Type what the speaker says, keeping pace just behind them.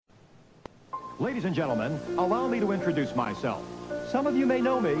Ladies and gentlemen, allow me to introduce myself. Some of you may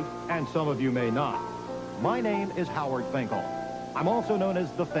know me, and some of you may not. My name is Howard Finkel. I'm also known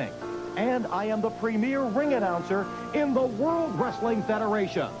as The Fink, and I am the premier ring announcer in the World Wrestling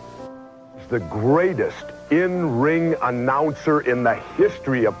Federation. The greatest in-ring announcer in the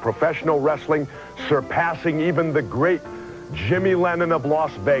history of professional wrestling, surpassing even the great Jimmy Lennon of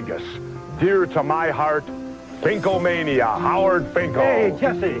Las Vegas. Dear to my heart, Finkelmania, Howard Finkel. Hey,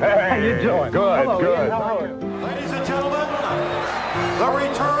 Jesse. Hey, how you doing? Good, Hello, good. Ian, how are you? Ladies and gentlemen, the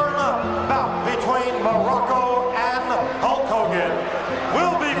return bout between Morocco and Hulk Hogan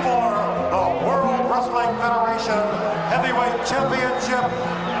will be for the World Wrestling Federation Heavyweight Championship,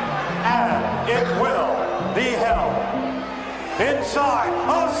 and it will be held inside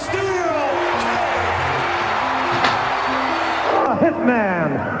a steel cage. A hitman,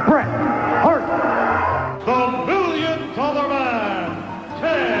 Bret Hart. The $1 Million Man,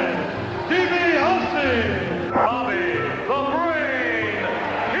 Ted DiBiase. Bobby the Brain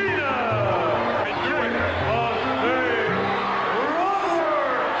Heenan. Rick Robert.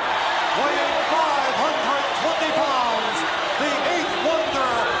 Weighing 520 pounds, the eighth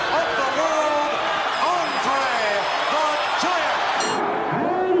wonder of the world, Andre the Giant.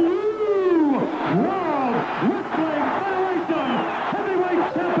 World Wrestling Federation Heavyweight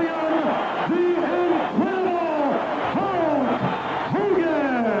Champion, the incredible Hulk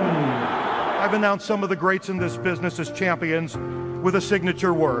Hogan. I've announced some of the greats in this business as champions with a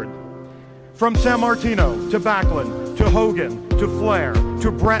signature word. From San Martino to Backlund to Hogan to Flair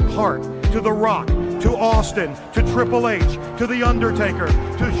to Bret Hart to The Rock to Austin to Triple H to The Undertaker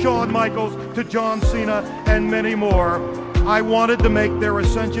to Shawn Michaels to John Cena and many more, I wanted to make their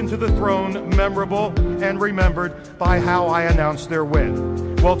ascension to the throne memorable and remembered by how I announced their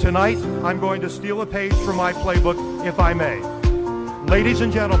win. Well, tonight I'm going to steal a page from my playbook, if I may. Ladies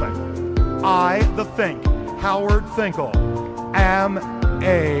and gentlemen, I, the Fink, Howard Finkel, am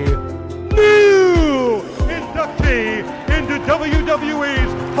a new inductee into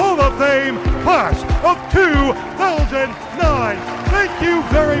WWE's Hall of Fame class of 2009. Thank you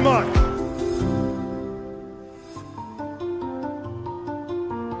very much.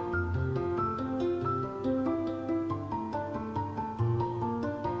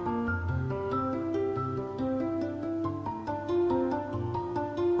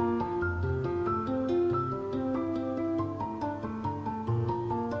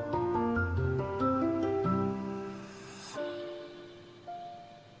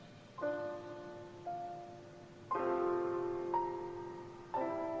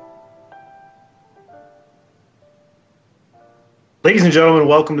 Ladies and gentlemen,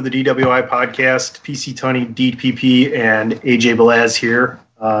 welcome to the DWI podcast. PC Tunney, DPP, and AJ Belaz here.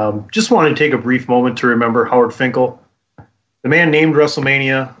 Just wanted to take a brief moment to remember Howard Finkel, the man named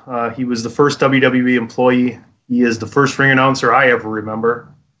WrestleMania. He was the first WWE employee. He is the first ring announcer I ever remember.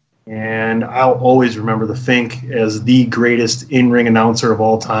 And I'll always remember the Fink as the greatest in-ring announcer of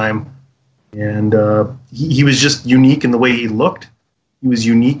all time. And he was just unique in the way he looked. He was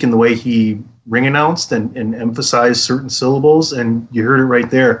unique in the way he ring announced and emphasized certain syllables, and you heard it right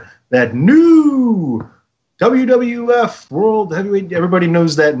there. That new WWF World Heavyweight, everybody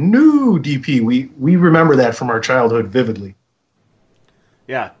knows that new DP. We remember that from our childhood vividly.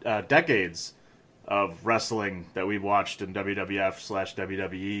 Yeah, decades of wrestling that we watched in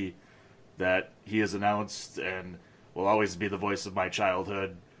WWF/WWE that he has announced and will always be the voice of my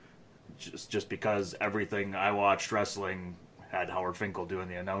childhood, just because everything I watched wrestling had Howard Finkel doing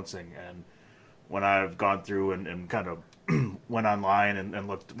the announcing. And when I've gone through and kind of went online and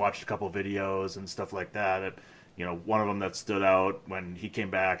watched a couple videos and stuff like that, one of them that stood out when he came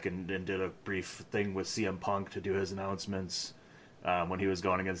back and did a brief thing with CM Punk to do his announcements when he was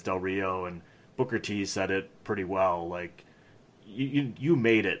going against Del Rio, and Booker T said it pretty well. Like, you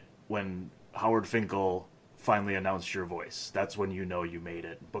made it when Howard Finkel finally announced your voice. That's when you know you made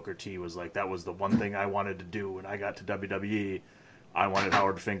it. Booker T was like, that was the one thing I wanted to do when I got to WWE. I wanted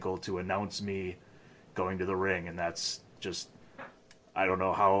Howard Finkel to announce me going to the ring, and that's just, I don't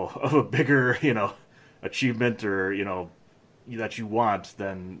know how of a bigger, achievement or, that you want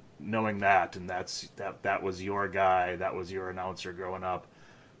than knowing that, and that was your guy, that was your announcer growing up.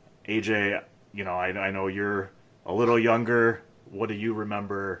 AJ, I know you're a little younger. What do you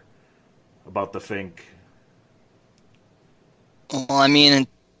remember about the Fink? Well, I mean,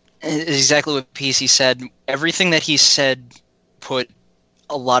 exactly what PC said. Everything that he said put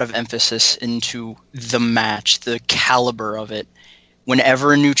a lot of emphasis into the match, the caliber of it.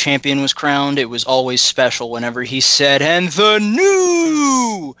 Whenever a new champion was crowned, it was always special whenever he said, "And the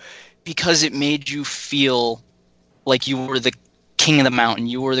new," because it made you feel like you were the king of the mountain,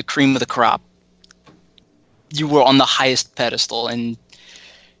 you were the cream of the crop. you were on the highest pedestal, and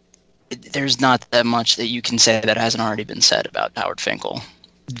there's not that much that you can say that hasn't already been said about Howard Finkel.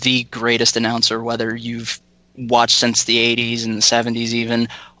 The greatest announcer, whether you've watched since the 80s and the 70s even,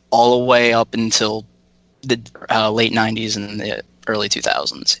 all the way up until the late 90s and the early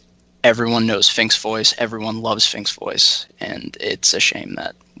 2000s. Everyone knows Fink's voice. Everyone loves Fink's voice. And it's a shame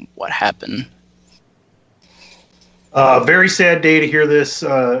that what happened. Very sad day to hear this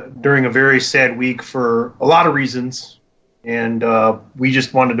during a very sad week for a lot of reasons. And we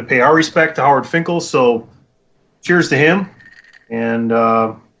just wanted to pay our respect to Howard Finkel. So cheers to him. And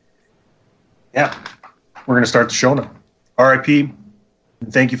yeah, we're going to start the show now. R.I.P.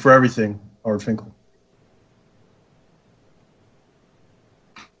 And thank you for everything, Howard Finkel.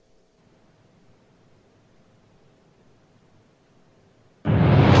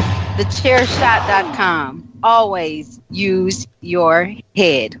 TheChairShot.com. Always use your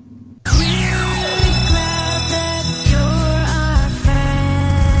head.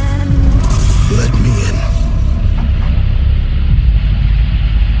 Let me in.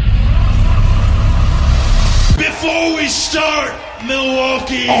 Before we start,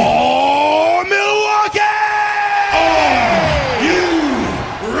 Milwaukee. Oh, Milwaukee! Are you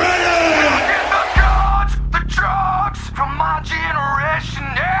ready? The drugs from my generation,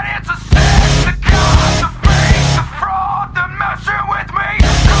 and it's a sin. The gods, the fake, the fraud, the messing with me.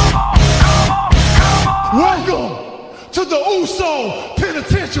 Come on, come on, come on. Welcome to the Uso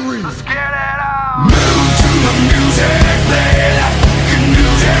Penitentiary. Let's get it on. Move to the music, play that fucking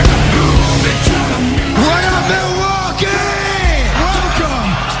music. Move it to the music. What up, Milwaukee? Welcome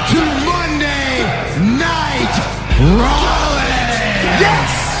to Monday Night Rawlings.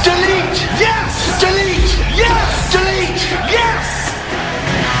 Yes, delete. Yes, delete. Yes, delete. Yes.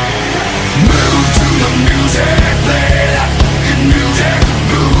 Move to the music, play that fucking music.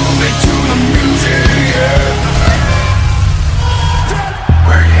 Move it to the music. Yeah.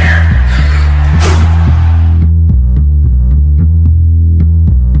 We're here.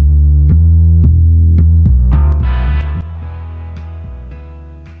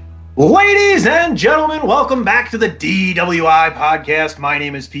 Ladies and gentlemen, welcome back to the DWI podcast. My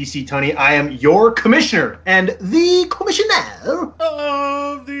name is PC Tunney. I am your commissioner and the commissioner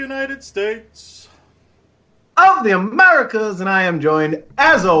Of the United States. of the Americas, and I am joined,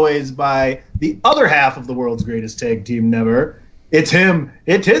 as always, by the other half of the world's greatest tag team never. It's him.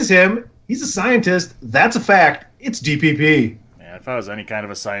 It is him. He's a scientist. That's a fact. It's DPP. Man, if I was any kind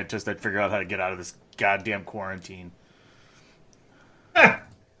of a scientist, I'd figure out how to get out of this goddamn quarantine.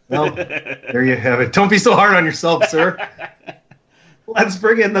 Well, there you have it. Don't be so hard on yourself, sir. Let's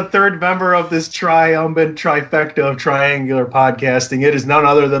bring in the third member of this triumphant trifecta of triangular podcasting. It is none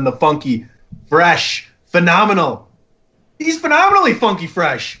other than the funky, fresh, phenomenal. He's phenomenally funky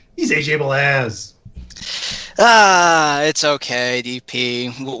fresh. He's AJ Belaz. It's okay,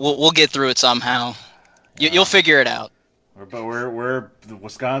 DP. We'll get through it somehow. You'll figure it out. But we're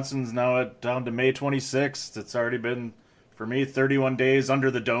Wisconsin's now down to May 26th. It's already been, for me, 31 days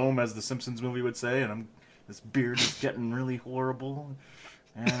under the dome, as the Simpsons movie would say, and this beard is getting really horrible.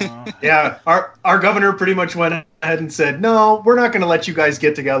 Yeah, our governor pretty much went ahead and said, no, we're not going to let you guys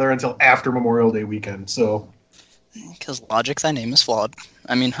get together until after Memorial Day weekend. So, Because logic, thy name is flawed.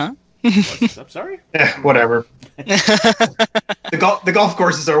 I mean, huh? I'm sorry? Whatever. The golf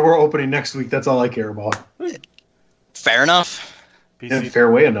courses we're opening next week. That's all I care about. Fair enough. Yeah,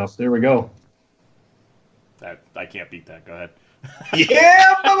 fairway enough. There we go. I can't beat that. Go ahead.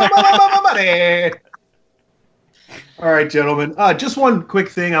 Yeah, buddy. All right, gentlemen. Just one quick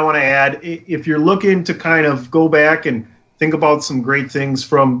thing I want to add. If you're looking to kind of go back and think about some great things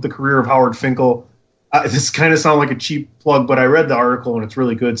from the career of Howard Finkel, this kind of sounds like a cheap plug, but I read the article and it's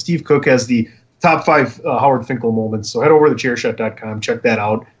really good. Steve Cook has the top 5 Howard Finkel moments. So head over to thechairshot.com, check that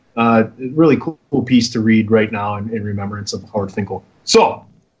out. Really cool piece to read right now in remembrance of Howard Finkel. So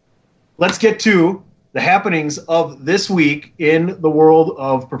let's get to the happenings of this week in the world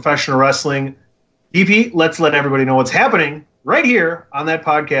of professional wrestling. DP, let's let everybody know what's happening right here on that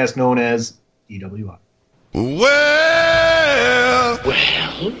podcast known as DWI. Well,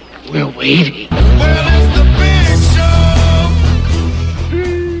 We're waiting. well, it's the big show.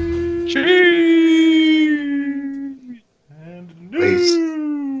 And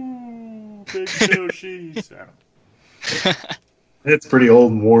new Big Show Sheets. It's pretty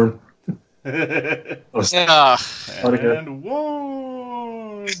old and worn. Yeah. And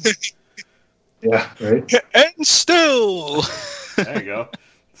one. Yeah, right? And still. There you go.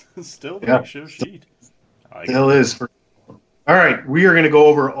 Still the Yeah. Big Show Sheet. I like Still it. is. All right, we are going to go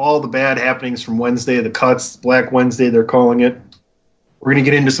over all the bad happenings from Wednesday, the cuts, Black Wednesday, they're calling it. We're going to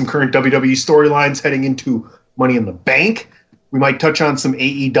get into some current WWE storylines heading into Money in the Bank. We might touch on some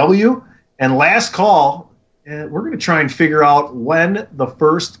AEW. And last call, we're going to try and figure out when the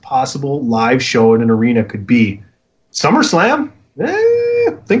first possible live show in an arena could be. SummerSlam?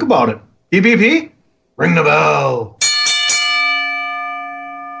 Think about it. DPP? Ring the bell.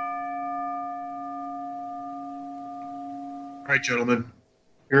 All right, gentlemen.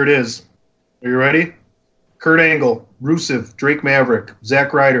 Here it is. Are you ready? Kurt Angle, Rusev, Drake Maverick,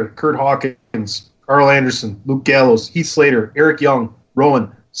 Zack Ryder, Kurt Hawkins, Carl Anderson, Luke Gallows, Heath Slater, Eric Young,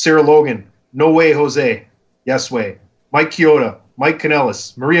 Rowan, Sarah Logan, No Way Jose, Yes Way, Mike Chioda, Mike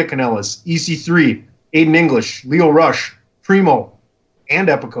Kanellis, Maria Kanellis, EC3, Aiden English, Leo Rush, Primo, and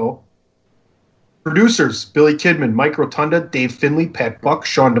Epico. Producers, Billy Kidman, Mike Rotunda, Dave Finley, Pat Buck,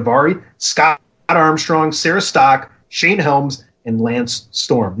 Sean Davari, Scott Armstrong, Sarah Stock, Shane Helms, and Lance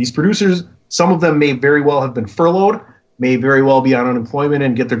Storm. These producers, some of them may very well have been furloughed, may very well be on unemployment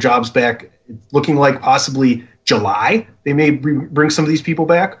and get their jobs back. It's looking like possibly July. They may bring some of these people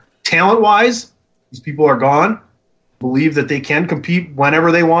back. Talent-wise, these people are gone. Believe that they can compete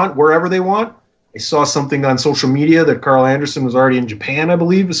whenever they want, wherever they want. I saw something on social media that Carl Anderson was already in Japan, I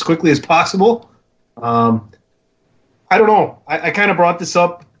believe, as quickly as possible. I don't know. I kind of brought this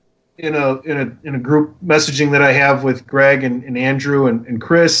up in a group messaging that I have with Greg and Andrew and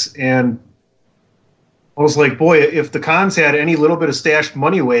Chris, and I was like, boy, if the Cons had any little bit of stashed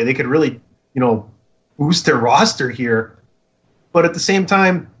money away, they could really, boost their roster here. But at the same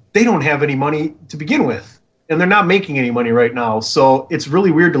time, they don't have any money to begin with, and they're not making any money right now. So it's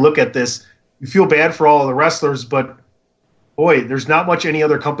really weird to look at this. You feel bad for all of the wrestlers, but boy, there's not much any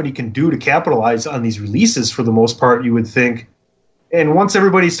other company can do to capitalize on these releases for the most part, you would think. And once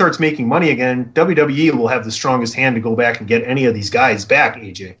everybody starts making money again, WWE will have the strongest hand to go back and get any of these guys back,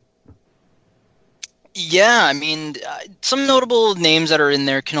 AJ. Yeah, I mean, some notable names that are in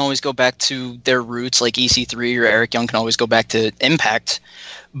there can always go back to their roots, like EC3 or Eric Young can always go back to Impact.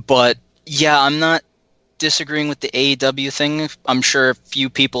 But yeah, I'm not disagreeing with the AEW thing. I'm sure a few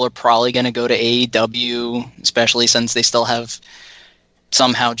people are probably going to go to AEW, especially since they still have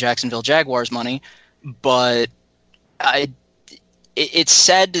somehow Jacksonville Jaguars money. But it's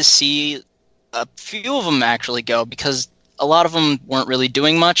sad to see a few of them actually go, because a lot of them weren't really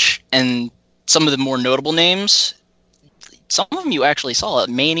doing much, and some of the more notable names, some of them you actually saw at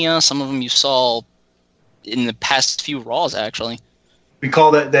Mania, some of them you saw in the past few Raws, actually. We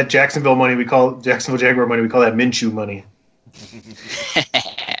call that Jacksonville money, we call Jacksonville Jaguar money, we call that Minshew money.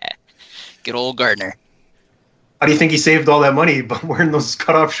 Good old Gardner. How do you think he saved all that money by wearing those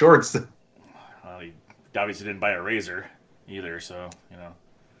cutoff shorts? Well, he obviously didn't buy a razor either, so,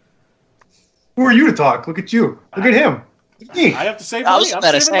 Who are you to talk? Look at you. Look at him. Look at me. I have to save money. I'm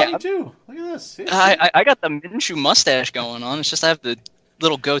saving money too. Look at this. I got the Minshew mustache going on. It's just I have the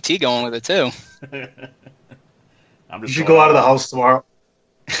little goatee going with it, too. You should go out of the house tomorrow.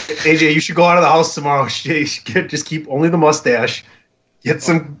 AJ, you should go out of the house tomorrow. Just keep only the mustache. Get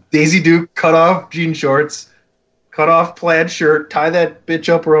some Daisy Duke cut off jean shorts, cut off plaid shirt, tie that bitch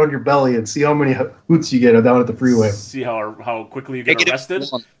up around your belly, and see how many hoots you get down at the freeway. See how quickly you get arrested?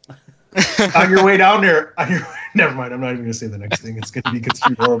 On your way down there. Never mind. I'm not even going to say the next thing. It's going to be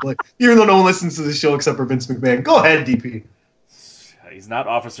construed horribly. Even though no one listens to the show except for Vince McMahon. Go ahead, DP. He's not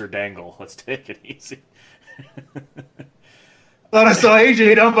Officer Dangle. Let's take it easy. Thought I saw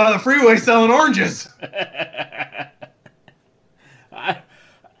AJ down by the freeway selling oranges. I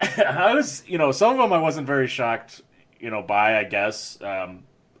was, some of them I wasn't very shocked, by, I guess. A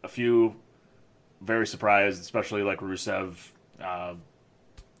few very surprised, especially like Rusev,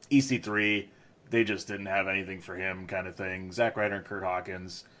 EC3. They just didn't have anything for him, kind of thing. Zack Ryder and Kurt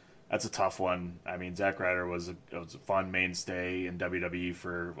Hawkins, that's a tough one. I mean, Zack Ryder was a fun mainstay in WWE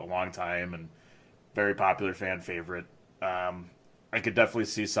for a long time and very popular fan favorite. I could definitely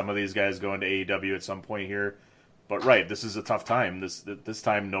see some of these guys going to AEW at some point here. But right, this is a tough time. This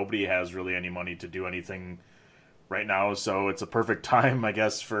time nobody has really any money to do anything right now, so it's a perfect time, I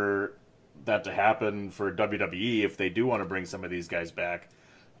guess, for that to happen for WWE if they do want to bring some of these guys back.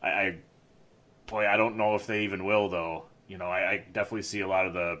 I don't know if they even will, though. I definitely see a lot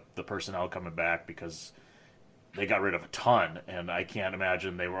of the personnel coming back because they got rid of a ton, and I can't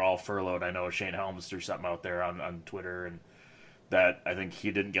imagine they were all furloughed. I know Shane Helms threw something out there on Twitter, and that I think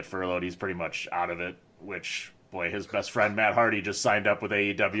he didn't get furloughed. He's pretty much out of it, which, boy, his best friend Matt Hardy just signed up with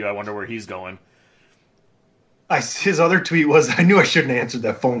AEW. I wonder where he's going. His other tweet was, I knew I shouldn't have answered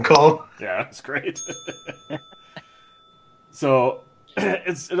that phone call. Yeah, that's great. So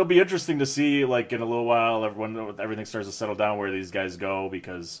it'll be interesting to see, like, in a little while, when everything starts to settle down, where these guys go,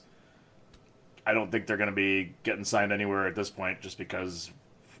 because I don't think they're going to be getting signed anywhere at this point just because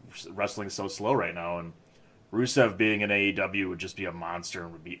wrestling's so slow right now. And Rusev being in AEW would just be a monster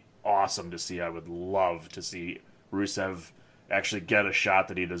and would be awesome to see. I would love to see Rusev actually get a shot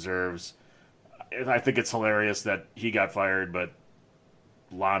that he deserves. I think it's hilarious that he got fired, but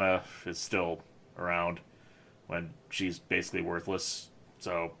Lana is still around when she's basically worthless.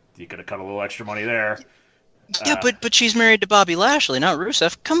 So you could have cut a little extra money there. Yeah, but she's married to Bobby Lashley, not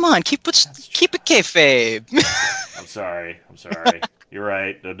Rusev. Come on, keep it kayfabe. I'm sorry. You're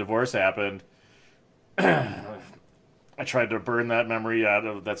right. The divorce happened. I tried to burn that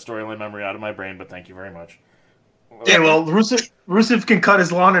storyline memory out of my brain, but thank you very much. Yeah, well, Rusev can cut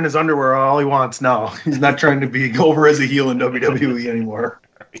his lawn in his underwear all he wants now. He's not trying to be over as a heel in WWE anymore.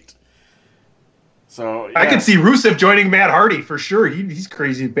 Right. So yeah. I could see Rusev joining Matt Hardy for sure. He's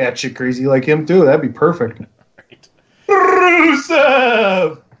crazy, batshit crazy like him too. That'd be perfect. Right.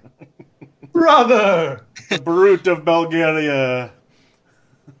 Rusev, brother, the brute of Bulgaria.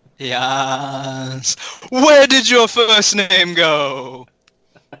 Yes. Where did your first name go?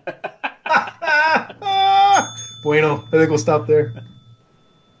 Bueno, I think we'll stop there.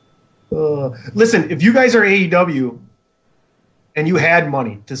 Listen, if you guys are AEW and you had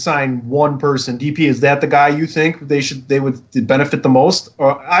money to sign one person, DP, is that the guy you think they would benefit the most?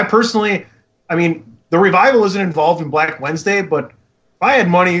 Or I personally, I mean, the Revival isn't involved in Black Wednesday, but if I had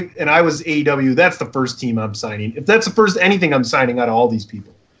money and I was AEW, that's the first team I'm signing. If that's the first anything I'm signing out of all these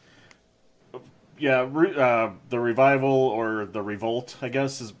people. Yeah, the Revival or the Revolt, I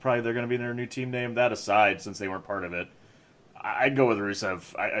guess, is probably they're going to be their new team name. That aside, since they weren't part of it, I'd go with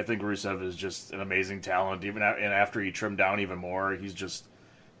Rusev. I think Rusev is just an amazing talent. Even and after he trimmed down even more,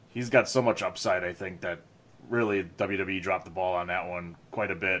 he's got so much upside. I think that really WWE dropped the ball on that one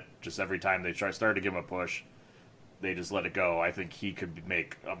quite a bit. Just every time they started to give him a push, they just let it go. I think he could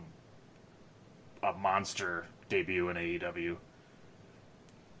make a monster debut in AEW.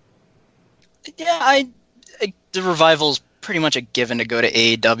 Yeah, the Revival's pretty much a given to go to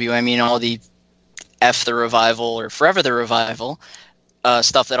AEW. I mean, all the F the Revival or Forever the Revival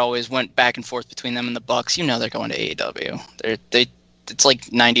stuff that always went back and forth between them and the Bucks, they're going to AEW. It's like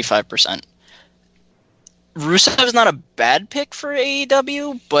 95%. Rusev's not a bad pick for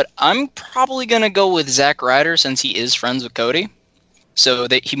AEW, but I'm probably going to go with Zack Ryder since he is friends with Cody. So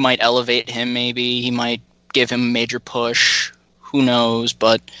that he might elevate him maybe. He might give him a major push. Who knows?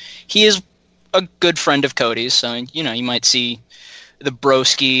 But he is a good friend of Cody's, so you might see the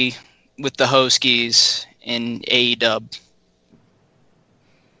broski with the Hoskies in AEW.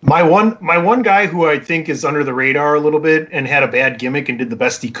 My one guy who I think is under the radar a little bit and had a bad gimmick and did the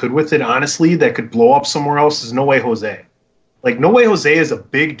best he could with it, honestly, that could blow up somewhere else is No Way Jose. Like, No Way Jose is a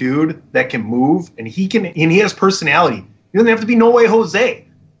big dude that can move, and he has personality. He doesn't have to be No Way Jose.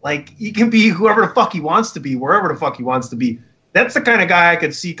 Like, he can be whoever the fuck he wants to be, wherever the fuck he wants to be. That's the kind of guy I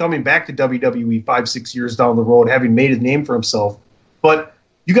could see coming back to WWE 5-6 years down the road, having made his name for himself. But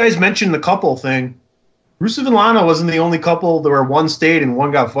you guys mentioned the couple thing. Rusev and Lana wasn't the only couple where one stayed and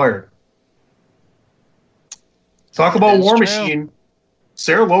one got fired. Talk about War Machine.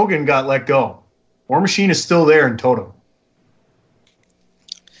 Sarah Logan got let go. War Machine is still there in Toto.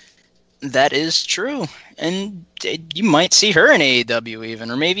 That is true. And you might see her in AEW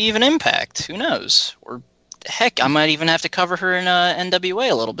even, or maybe even Impact. Who knows? Or heck, I might even have to cover her in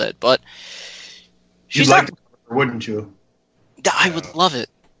NWA a little bit, but she's like to cover her, wouldn't you? I would love it.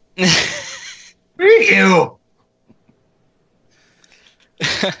 Ew.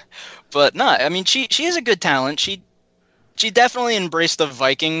 But no, I mean she is a good talent. She definitely embraced the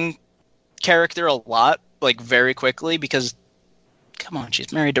Viking character a lot, like very quickly, because come on,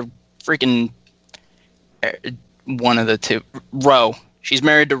 she's married to freaking one of the two. Ro. She's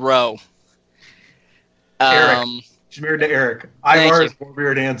married to Ro. Eric. She's married to Eric. Ivar's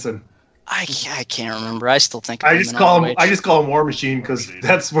Warbeard Anson. I can't remember. I still think I just call him War Machine because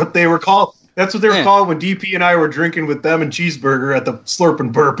that's what they were called. That's what they were called when DP and I were drinking with them and Cheeseburger at the Slurp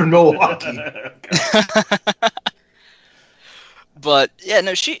and Burp in Milwaukee. But yeah,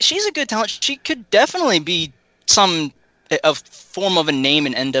 no, she's a good talent. She could definitely be a form of a name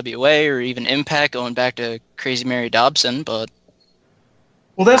in NWA or even Impact, going back to Crazy Mary Dobson. But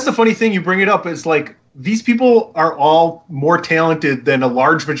well, that's the funny thing. You bring it up. It's like these people are all more talented than a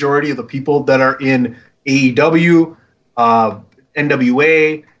large majority of the people that are in AEW,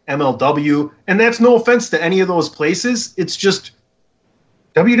 NWA, MLW, and that's no offense to any of those places. It's just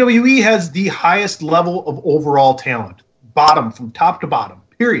WWE has the highest level of overall talent, from top to bottom.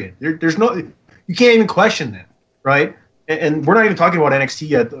 Period. There's no, you can't even question that, right? And we're not even talking about NXT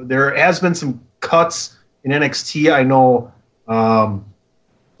yet. There has been some cuts in NXT. I know.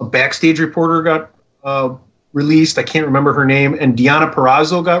 a backstage reporter got released. I can't remember her name. And Deonna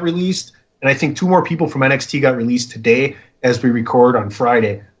Purrazzo got released. And I think 2 more people from NXT got released today as we record on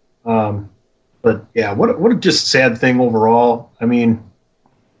Friday. But yeah, what a just sad thing overall. I mean,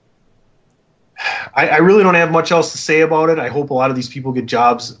 I really don't have much else to say about it. I hope a lot of these people get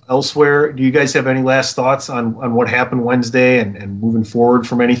jobs elsewhere. Do you guys have any last thoughts on what happened Wednesday and moving forward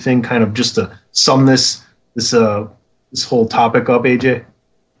from anything, kind of just to sum this whole topic up, AJ?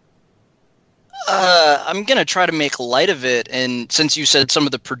 I'm going to try to make light of it. And since you said some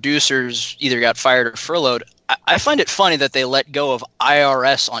of the producers either got fired or furloughed, I find it funny that they let go of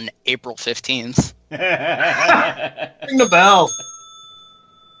IRS on April 15th. Ring the bell.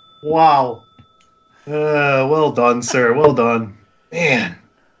 Wow. Well done, sir. Well done. Man.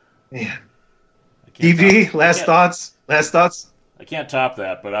 DP, last thoughts? I can't top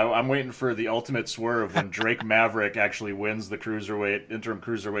that, but I'm waiting for the ultimate swerve when Drake Maverick actually wins the interim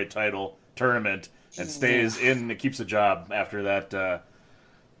cruiserweight title tournament and stays in and keeps a job after that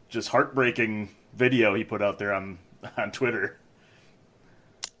just heartbreaking video he put out there on Twitter.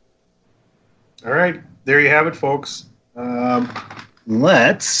 All right, there you have it, folks.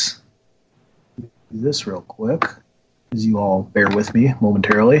 Let's do this real quick, as you all bear with me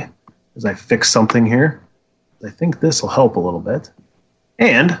momentarily as I fix something here. I think this will help a little bit.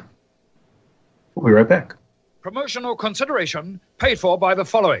 And we'll be right back. Promotional consideration paid for by the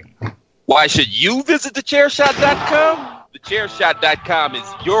following. Why should you visit thechairshot.com? Thechairshot.com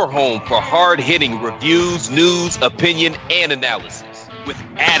is your home for hard-hitting reviews, news, opinion, and analysis with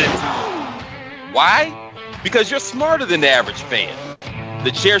attitude. Why? Because you're smarter than the average fan.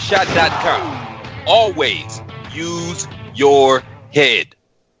 Thechairshot.com. Always use your head.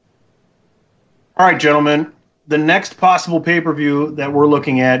 All right, gentlemen. The next possible pay-per-view that we're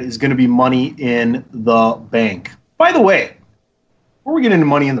looking at is going to be Money in the Bank. By the way, before we get into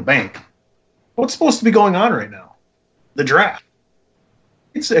Money in the Bank, what's supposed to be going on right now? The draft.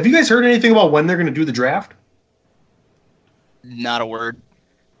 Have you guys heard anything about when they're going to do the draft? Not a word.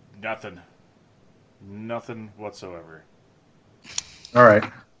 Nothing whatsoever. All right.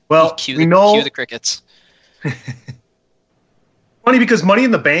 Well, cue the crickets. Funny because Money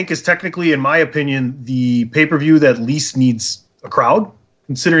in the Bank is technically, in my opinion, the pay-per-view that least needs a crowd,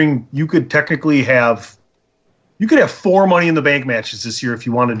 considering you could technically have 4 Money in the Bank matches this year if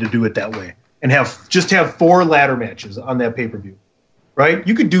you wanted to do it that way, and have 4 ladder matches on that pay-per-view, right?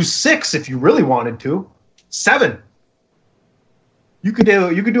 You could do 6 if you really wanted to, 7. You could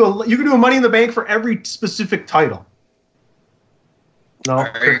do a Money in the Bank for every specific title. No,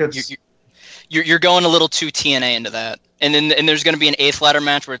 crickets. You're going a little too TNA into that. And then there's going to be an 8th ladder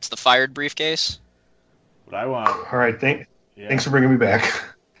match where it's the fired briefcase. What I want. All right, thanks for bringing me back.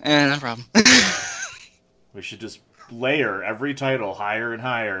 No problem. We should just layer every title higher and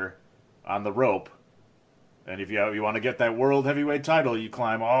higher on the rope. And if you want to get that world heavyweight title, you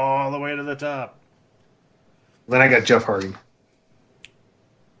climb all the way to the top. Then I got Jeff Hardy.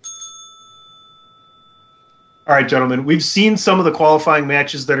 All right, gentlemen, we've seen some of the qualifying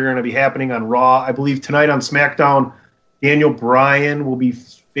matches that are going to be happening on Raw. I believe tonight on SmackDown, Daniel Bryan will be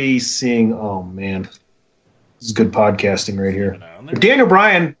facing... Oh, man. This is good podcasting right here. But Daniel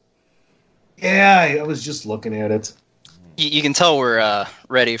Bryan... Yeah, I was just looking at it. You can tell we're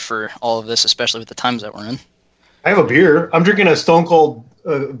ready for all of this, especially with the times that we're in. I have a beer. I'm drinking a Stone Cold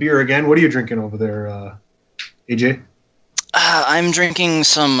beer again. What are you drinking over there, AJ? I'm drinking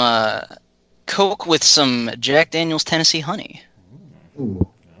some Coke with some Jack Daniel's Tennessee Honey. Ooh.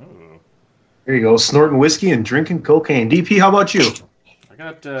 There you go, snorting whiskey and drinking cocaine. DP, how about you? I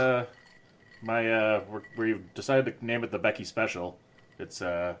got my we decided to name it the Becky Special. It's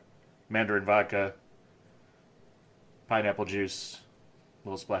Mandarin vodka, pineapple juice, a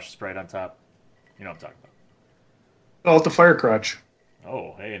little splash of Sprite on top. You know what I'm talking about. Oh, it's the Fire Crotch.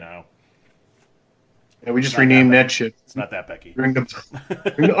 Oh, hey now. Yeah, we just renamed that shit. It's not that Becky. It's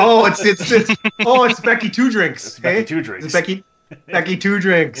Becky Two Drinks. It's Becky Two Drinks. It's Becky Two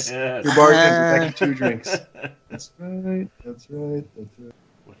Drinks. Yes. Your bartender, Becky Two Drinks. That's right.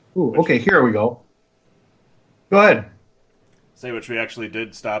 Ooh, okay, here we go. Go ahead. Say which we actually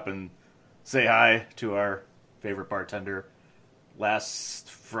did stop and say hi to our favorite bartender last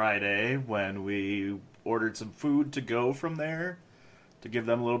Friday when we ordered some food to go from there to give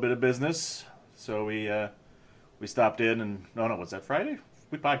them a little bit of business. So we stopped in and was that Friday?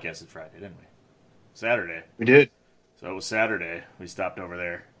 We podcasted Friday, didn't we? Saturday. We did. So it was Saturday. We stopped over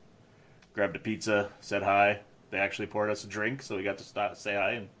there, grabbed a pizza, said hi. They actually poured us a drink, so we got to say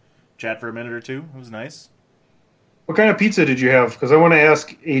hi and chat for a minute or two. It was nice. What kind of pizza did you have? Because I want to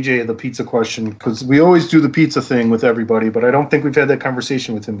ask AJ the pizza question, because we always do the pizza thing with everybody, but I don't think we've had that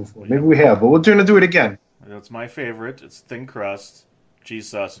conversation with him before. Maybe we have, but we're going to do it again. That's my favorite. It's thin crust, cheese,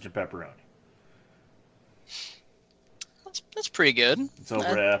 sausage, and pepperoni. That's pretty good. It's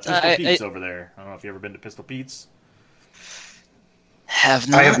over at Pistol Pete's over there. I don't know if you've ever been to Pistol Pete's. Have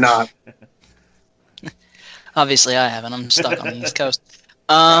not. I have not. Obviously, I haven't. I'm stuck on the East Coast.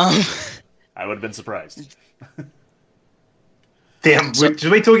 I would have been surprised. Damn! Just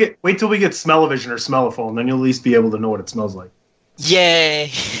wait till we get smell-o-vision or smell-o-phone, then you'll at least be able to know what it smells like.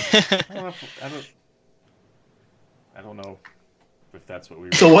 Yay! I don't know if that's what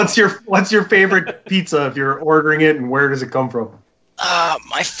we. So what's your favorite pizza if you're ordering it, and where does it come from?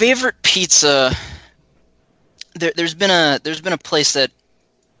 My favorite pizza. There's been a place that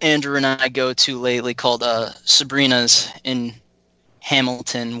Andrew and I go to lately called Sabrina's in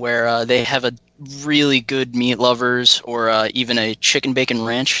Hamilton, where they have a really good meat lovers, or even a chicken bacon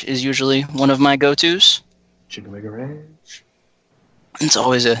ranch is usually one of my go-tos. Chicken bacon ranch. It's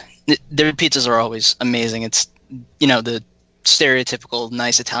always their pizzas are always amazing. It's, the stereotypical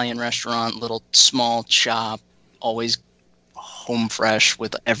nice Italian restaurant, little small shop, always home fresh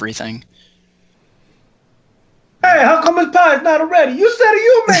with everything. Hey, how come his pie's not ready? You said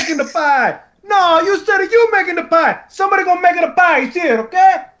you making the pie. No, you said you making the pie. Somebody gonna make it a pie here,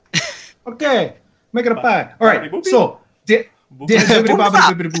 okay? Okay, making a pie. All right, so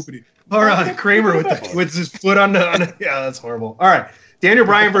Kramer with his foot on the yeah, that's horrible. All right, Daniel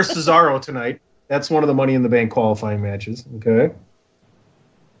Bryan versus Cesaro tonight. That's one of the Money in the Bank qualifying matches. Okay,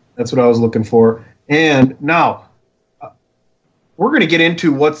 that's what I was looking for. And now we're going to get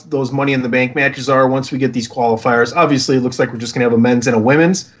into what those Money in the Bank matches are once we get these qualifiers. Obviously, it looks like we're just going to have a men's and a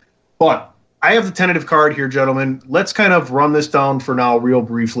women's. But I have the tentative card here, gentlemen. Let's kind of run this down for now real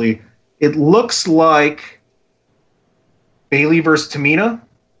briefly. It looks like Bayley versus Tamina.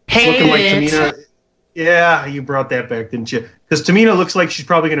 It's looking like Tamina. Yeah, you brought that back, didn't you? Because Tamina looks like she's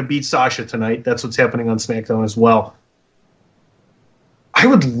probably going to beat Sasha tonight. That's what's happening on SmackDown as well. I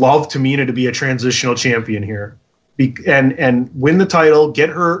would love Tamina to be a transitional champion here. And win the title, get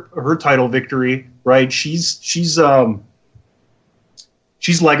her title victory, right? She's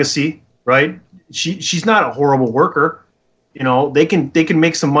legacy, right? She's not a horrible worker. They can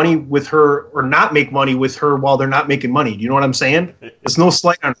make some money with her or not make money with her while they're not making money. Do you know what I'm saying? It's no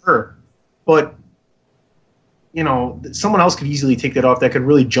slight on her, but someone else could easily take that off. That could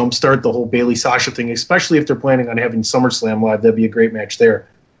really jumpstart the whole Bayley Sasha thing, especially if they're planning on having SummerSlam live. That'd be a great match there.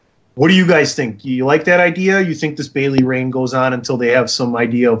 What do you guys think? You like that idea? You think this Bayley reign goes on until they have some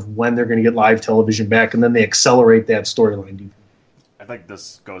idea of when they're going to get live television back, and then they accelerate that storyline? I think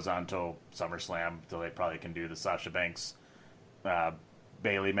this goes on till SummerSlam, till they probably can do the Sasha Banks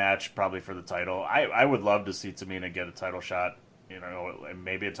Bayley match, probably for the title. I would love to see Tamina get a title shot, and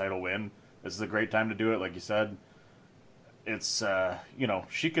maybe a title win. This is a great time to do it, like you said. It's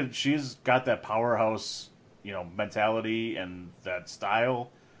she's got that powerhouse, mentality and that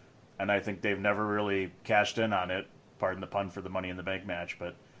style. And I think they've never really cashed in on it, pardon the pun for the Money in the Bank match,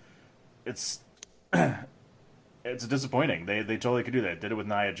 but it's disappointing. They totally could do that. Did it with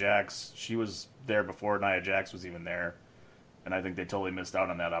Nia Jax. She was there before Nia Jax was even there, and I think they totally missed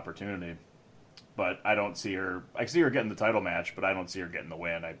out on that opportunity. But I don't see her. I see her getting the title match, but I don't see her getting the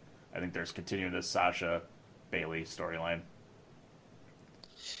win. I think there's continuing this Sasha Bayley storyline.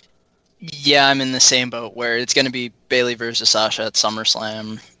 Yeah, I'm in the same boat where it's going to be Bayley versus Sasha at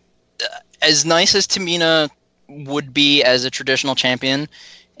SummerSlam. As nice as Tamina would be as a traditional champion,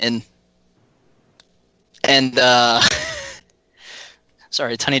 and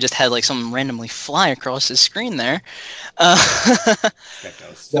sorry, Tunney just had like something randomly fly across his screen there. But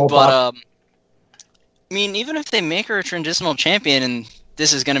I mean, even if they make her a transitional champion, and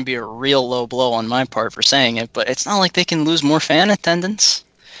this is going to be a real low blow on my part for saying it, but it's not like they can lose more fan attendance.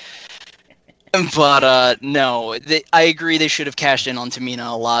 But no, I agree they should have cashed in on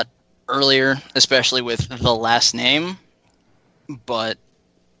Tamina a lot earlier, especially with the last name. But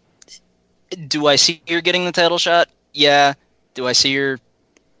do I see her getting the title shot? Yeah. Do I see her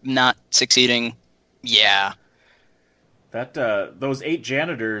not succeeding? Yeah. That those 8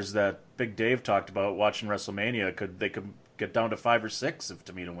 janitors that Big Dave talked about watching WrestleMania could get down to 5 or 6 if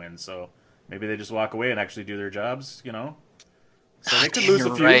Tamina wins. So maybe they just walk away and actually do their jobs. So they could lose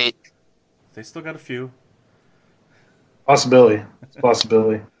a few. Right. They still got a few. Possibility. It's a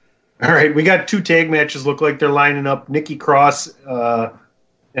possibility. All right, we got 2 tag matches. Look like they're lining up. Nikki Cross and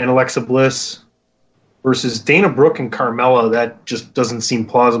Alexa Bliss versus Dana Brooke and Carmella. That just doesn't seem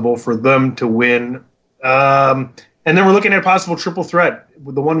plausible for them to win. And then we're looking at a possible triple threat,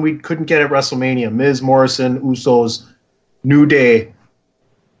 the one we couldn't get at WrestleMania: Miz, Morrison, Usos, New Day.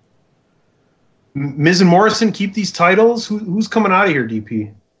 Miz and Morrison keep these titles? Who's coming out of here,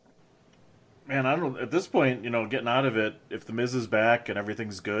 DP? Man, I don't. At this point, getting out of it, if the Miz is back and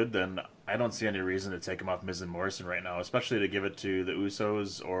everything's good, then I don't see any reason to take him off Miz and Morrison right now, especially to give it to the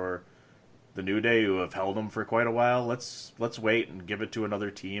Usos or the New Day, who have held them for quite a while. Let's wait and give it to another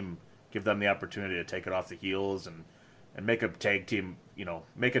team. Give them the opportunity to take it off the heels and make a tag team.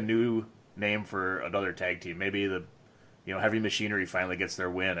 Make a new name for another tag team. Maybe the Heavy Machinery finally gets their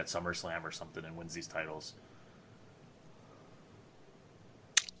win at SummerSlam or something and wins these titles.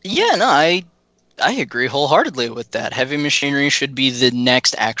 Yeah, no, I agree wholeheartedly with that. Heavy Machinery should be the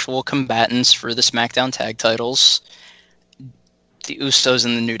next actual combatants for the SmackDown tag titles. The Usos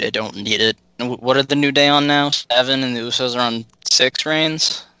and the New Day don't need it. What are the New Day on now? 7, and the Usos are on 6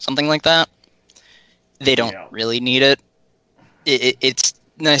 reigns? Something like that? They don't really need it. It's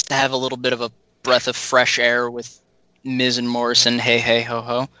nice to have a little bit of a breath of fresh air with Miz and Morrison, hey, ho,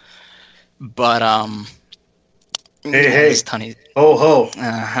 ho. But, hey, Tunney. Ho, ho.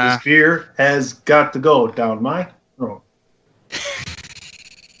 Uh-huh. This beer has got to go down my throat.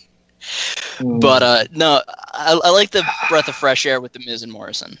 But, no, I like the breath of fresh air with the Miz and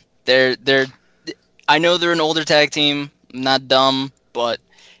Morrison. I know they're an older tag team, I'm not dumb, but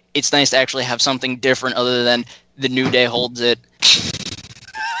it's nice to actually have something different other than the New Day holds it.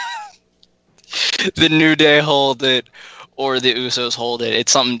 The New Day hold it, or the Usos hold it.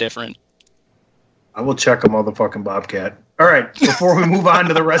 It's something different. I will check a motherfucking Bobcat. All right, before we move on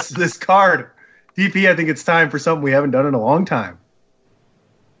to the rest of this card, DP, I think it's time for something we haven't done in a long time.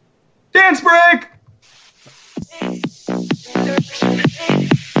 Dance break!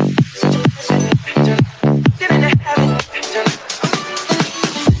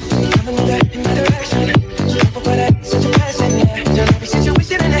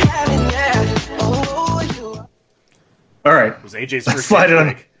 All right. It was AJ's first slide it on.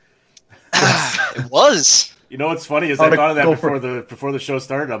 break. It was. You know what's funny is I thought of that before the show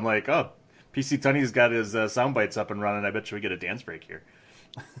started. I'm like, oh, PC Tunney's got his sound bites up and running. I bet you we get a dance break here.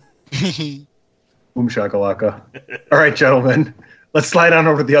 Boom shakalaka. All right, gentlemen. Let's slide on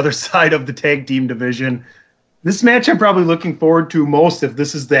over to the other side of the tag team division. This match I'm probably looking forward to most, if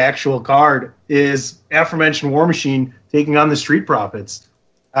this is the actual card, is aforementioned War Machine taking on the Street Profits.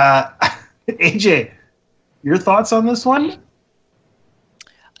 AJ, your thoughts on this one?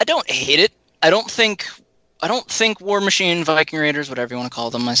 I don't hate it. I don't think War Machine, Viking Raiders, whatever you want to call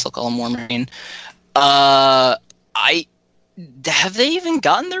them, I still call them War Machine. Have they even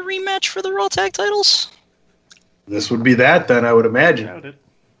gotten their rematch for the Raw Tag Titles? This would be that, then, I would imagine.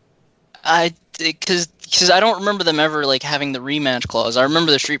 Because I don't remember them ever having the rematch clause. I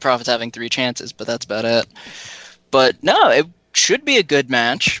remember the Street Profits having 3 chances, but that's about it. But no, it should be a good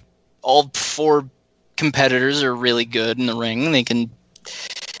match. All 4 competitors are really good in the ring. They can.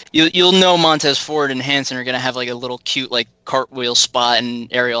 You'll know Montez Ford and Hanson are going to have a little cute cartwheel spot and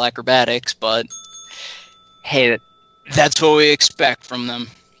aerial acrobatics, but hey, that's what we expect from them.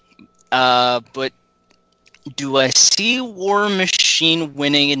 But do I see War Machine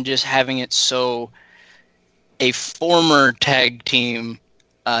winning and just having it so a former tag team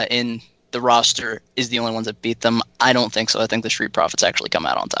in the roster is the only ones that beat them? I don't think so. I think the Street Profits actually come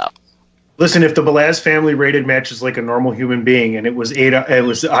out on top. Listen, if the Belaz family rated matches like a normal human being, and it was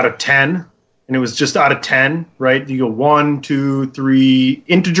out of 10, and it was just out of 10, right? You go 1, 2, 3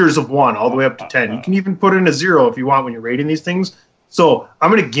 integers of 1 all the way up to 10. You can even put in a 0 if you want when you're rating these things. So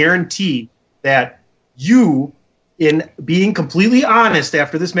I'm going to guarantee that you, in being completely honest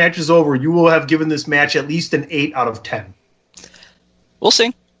after this match is over, you will have given this match at least an 8 out of 10. We'll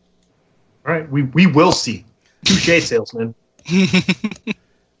see. All right, we will see. Touché, salesman.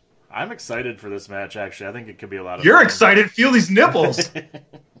 I'm excited for this match, actually. I think it could be a lot of You're fun. excited? Feel these nipples. I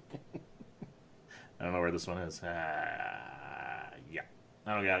don't know where this one is. Yeah.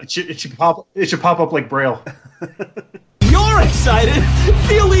 I don't got it. It should pop up like Braille. You're excited?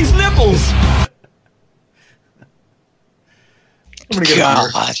 Feel these nipples. I'm gonna get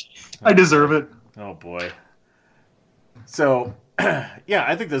God. I deserve it. Oh, boy. So, yeah,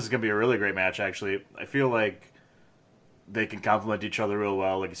 I think this is going to be a really great match, actually. I feel like they can complement each other real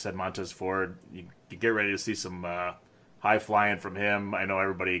well. Like you said, Montez Ford, you get ready to see some high flying from him. I know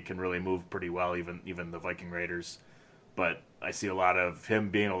everybody can really move pretty well, even the Viking Raiders. But I see a lot of him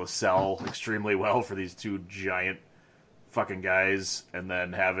being able to sell extremely well for these 2 giant fucking guys. And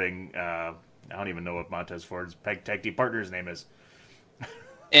then having, I don't even know what Montez Ford's tag team partner's name is.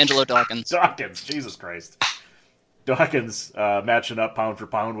 Angelo Dawkins. Dawkins, Jesus Christ. Dawkins matching up pound for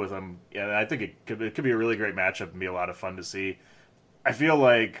pound with him. Yeah, I think it could be a really great matchup and be a lot of fun to see. I feel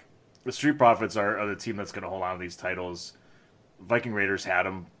like the Street Profits are the team that's going to hold on to these titles. Viking Raiders had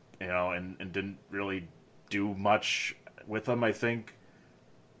them, and didn't really do much with them, I think.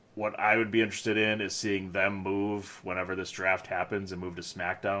 What I would be interested in is seeing them move whenever this draft happens and move to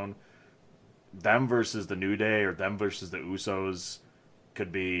SmackDown. Them versus the New Day or them versus the Usos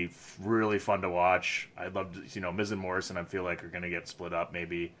could be really fun to watch. I'd love to, Miz and Morrison, I feel like, are going to get split up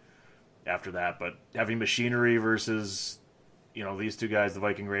maybe after that. But having Machinery versus, these two guys, the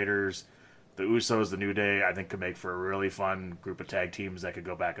Viking Raiders, the Usos, the New Day, I think could make for a really fun group of tag teams that could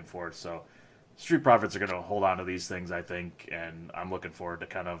go back and forth. So Street Profits are going to hold on to these things, I think, and I'm looking forward to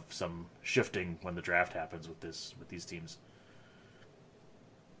kind of some shifting when the draft happens with these teams.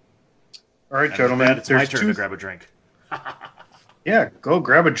 All right, gentlemen. It's my turn to grab a drink. Yeah, go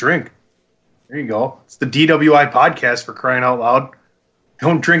grab a drink. There you go. It's the DWI podcast, for crying out loud.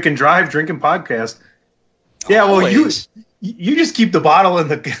 Don't drink and drive, drink and podcast. Yeah, well, you just keep the bottle in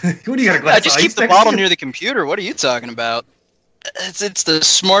the. What do you got? A glass I just keep the bottle near the computer. What are you talking about? It's the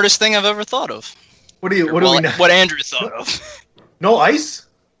smartest thing I've ever thought of. What Andrew thought of. No ice?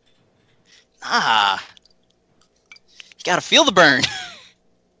 You gotta feel the burn.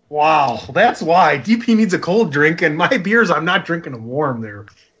 Wow, that's why. DP needs a cold drink, and my beers, I'm not drinking them warm there.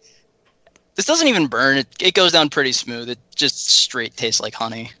 This doesn't even burn. It goes down pretty smooth. It just straight tastes like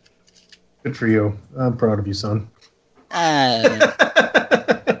honey. Good for you. I'm proud of you, son. Is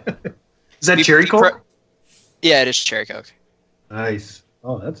that cherry Coke? Yeah, it is cherry Coke. Nice.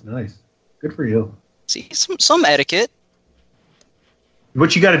 Oh, that's nice. Good for you. See, some etiquette.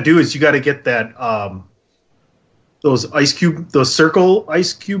 What you got to do is you got to get that those circle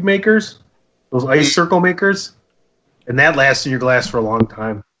ice cube makers, those ice circle makers, and that lasts in your glass for a long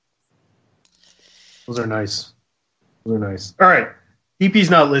time. Those are nice. All right.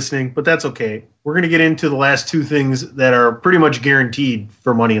 DP's not listening, but that's okay. We're going to get into the last two things that are pretty much guaranteed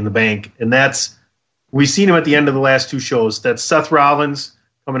for Money in the Bank, and that's, we've seen him at the end of the last two shows. That's Seth Rollins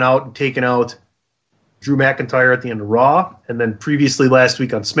coming out and taking out Drew McIntyre at the end of Raw, and then previously last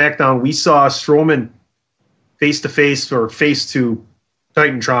week on SmackDown, we saw Strowman face-to-face or face-to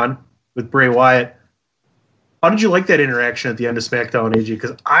Titantron with Bray Wyatt. How did you like that interaction at the end of SmackDown, AJ?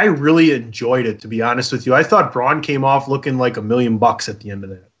 Because I really enjoyed it, to be honest with you. I thought Braun came off looking like $1 million at the end of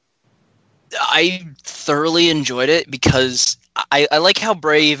that. I thoroughly enjoyed it because I like how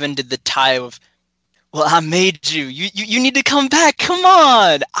Bray even did the tie of, well, I made you. You need to come back. Come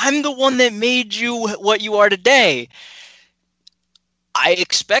on. I'm the one that made you what you are today. I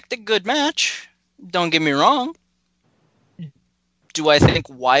expect a good match. Don't get me wrong. Do I think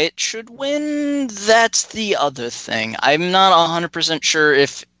Wyatt should win? That's the other thing. I'm not 100% sure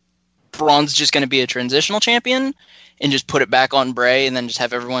if Braun's just going to be a transitional champion and just put it back on Bray and then just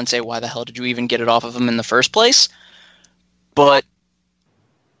have everyone say, why the hell did you even get it off of him in the first place? But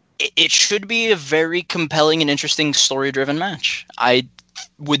it should be a very compelling and interesting story-driven match. I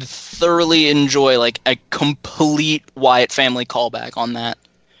would thoroughly enjoy like a complete Wyatt family callback on that.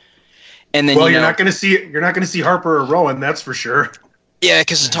 And then, you're not going to see Harper or Rowan, that's for sure. Yeah,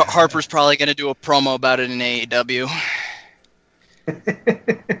 because Harper's probably going to do a promo about it in AEW.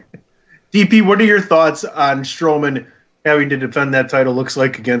 DP, what are your thoughts on Strowman having to defend that title, looks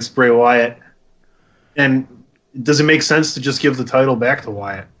like, against Bray Wyatt? And does it make sense to just give the title back to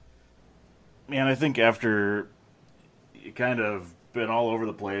Wyatt? Man, I think after you kind of been all over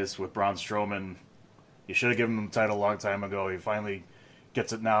the place with Braun Strowman, you should have given him the title a long time ago. He finally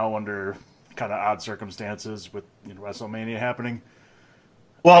gets it now under kind of odd circumstances with WrestleMania happening.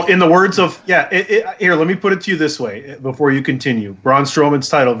 Well, in the words of, here, let me put it to you this way before you continue. Braun Strowman's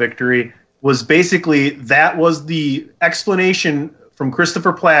title victory was basically, that was the explanation from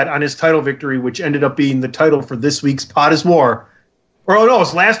Christopher Platt on his title victory, which ended up being the title for this week's Pot is War. Or, oh no,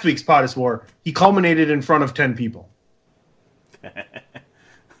 it's last week's Pot is War. He culminated in front of 10 people.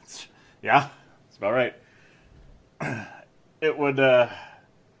 Yeah, that's about right. It would,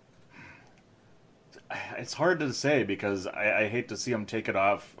 it's hard to say because I hate to see him take it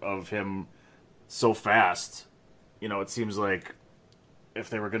off of him so fast. It seems like if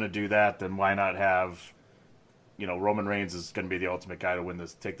they were going to do that, then why not have, Roman Reigns is going to be the ultimate guy to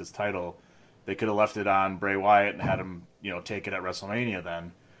take this title. They could have left it on Bray Wyatt and had him, take it at WrestleMania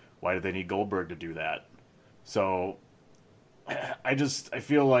then. Why did they need Goldberg to do that? So I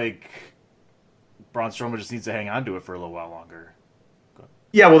feel like Braun Strowman just needs to hang on to it for a little while longer.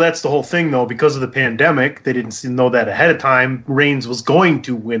 Yeah, well, that's the whole thing, though. Because of the pandemic, they didn't know that ahead of time. Reigns was going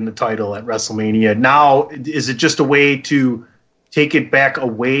to win the title at WrestleMania. Now, is it just a way to take it back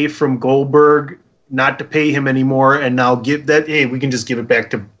away from Goldberg, not to pay him anymore and now give that, hey, we can just give it back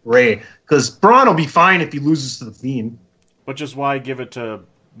to Bray. Because Braun will be fine if he loses to The Fiend. But just why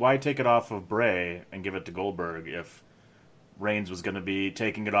take it off of Bray and give it to Goldberg if Reigns was going to be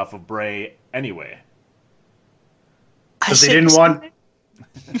taking it off of Bray anyway? Because they didn't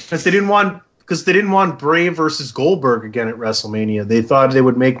want Bray versus Goldberg again at WrestleMania. They thought they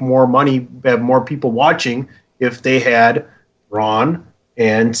would make more money, have more people watching if they had Braun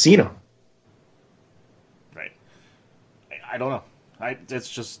and Cena. Right. I don't know. It's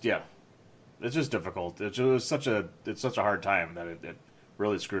just difficult. It's such a hard time that it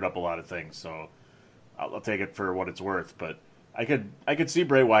really screwed up a lot of things. So I'll take it for what it's worth. But I could see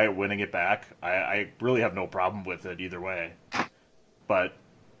Bray Wyatt winning it back. I really have no problem with it either way. But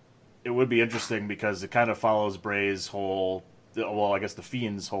it would be interesting because it kind of follows Bray's whole, well, I guess the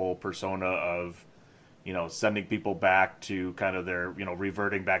Fiend's whole persona of, sending people back to kind of their,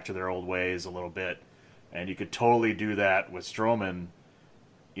 reverting back to their old ways a little bit. And you could totally do that with Strowman.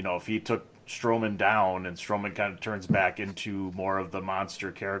 If he took Strowman down and Strowman kind of turns back into more of the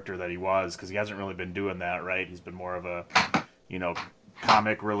monster character that he was, because he hasn't really been doing that, right? He's been more of a,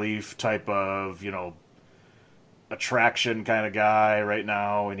 comic relief type of, attraction kind of guy right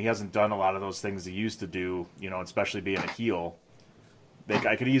now, and he hasn't done a lot of those things he used to do, especially being a heel.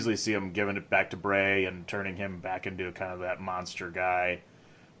 I could easily see him giving it back to Bray and turning him back into kind of that monster guy.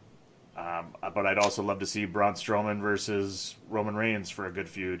 But I'd also love to see Braun Strowman versus Roman Reigns for a good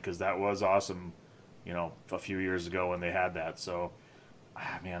feud, because that was awesome, a few years ago when they had that. So,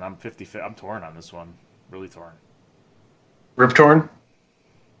 man, I'm torn on this one. Really torn. Rip torn?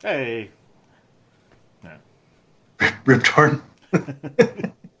 Hey. Yeah. Rip torn?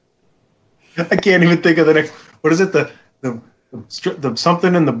 I can't even think of the next. What is it? The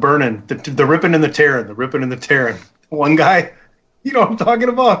something and the burning. The ripping and the tearing. The ripping and the tearing. One guy. You know what I'm talking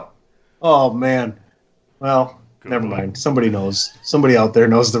about? Oh, man. Well, never mind. Somebody knows. Somebody out there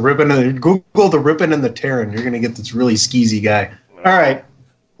knows the ripping. Google the ripping and the tearing. You're going to get this really skeezy guy. All right.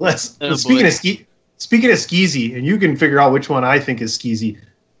 Speaking of skeezy, and you can figure out which one I think is skeezy.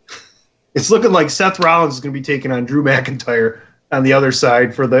 It's looking like Seth Rollins is going to be taking on Drew McIntyre on the other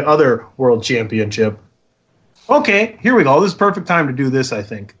side for the other World Championship. Okay, here we go. This is perfect time to do this, I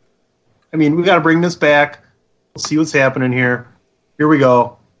think. I mean, we got to bring this back. We'll see what's happening here. Here we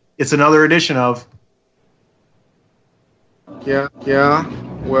go. It's another edition of... Yeah.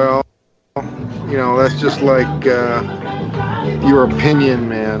 Well, that's just like your opinion,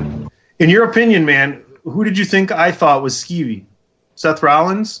 man. In your opinion, man, who did you think I thought was skeevy? Seth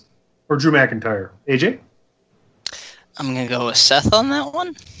Rollins or Drew McIntyre? AJ? I'm going to go with Seth on that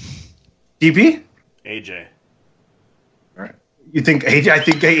one. DP? AJ. All right. You think AJ? I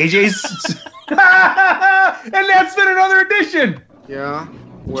think AJ's... And that's been another edition. Yeah,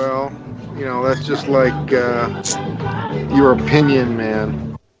 well, that's just like your opinion,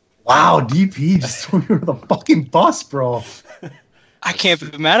 man. Wow, DP, just you're the fucking boss, bro. I can't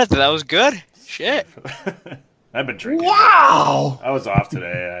be mad at that. That was good. Shit. I've been drinking. Wow. I was off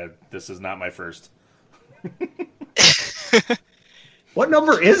today. This is not my first. What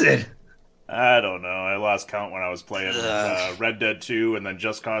number is it? I don't know. I lost count when I was playing Red Dead 2 and then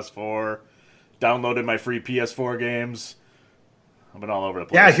Just Cause 4. Downloaded my free PS4 games. I've been all over the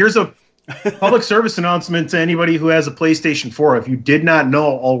place. Yeah, here's a public service announcement to anybody who has a PlayStation 4. If you did not know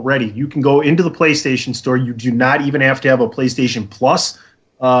already, you can go into the PlayStation Store. You do not even have to have a PlayStation Plus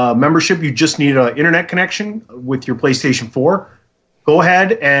membership. You just need an internet connection with your PlayStation 4. Go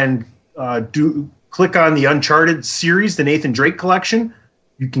ahead and click on the Uncharted series, the Nathan Drake collection.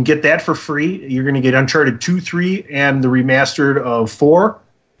 You can get that for free. You're going to get Uncharted 2, 3, and the remastered of 4.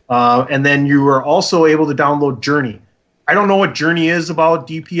 And then you are also able to download Journey. I don't know what Journey is about,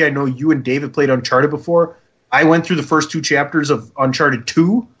 DP. I know you and David played Uncharted before. I went through the first 2 chapters of Uncharted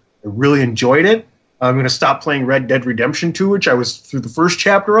 2. I really enjoyed it. I'm going to stop playing Red Dead Redemption 2, which I was through the first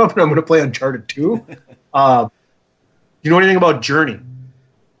chapter of, and I'm going to play Uncharted 2. You know anything about Journey?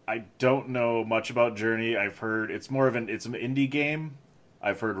 I don't know much about Journey. I've heard it's an indie game.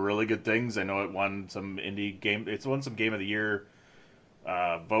 I've heard really good things. I know it won some indie game. It's won some Game of the Year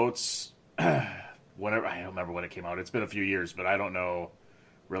votes. Whenever I don't remember when it came out. It's been a few years, but I don't know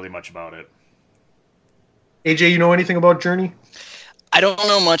really much about it. AJ, you know anything about Journey? I don't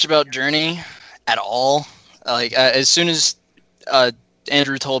know much about Journey at all. As soon as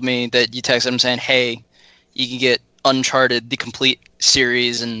Andrew told me that you texted him saying, "Hey, you can get Uncharted, the complete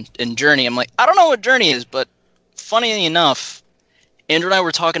series, and Journey," I'm like, I don't know what Journey is, but funny enough, Andrew and I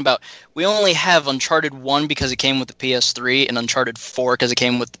were talking about, we only have Uncharted 1 because it came with the PS3 and Uncharted 4 because it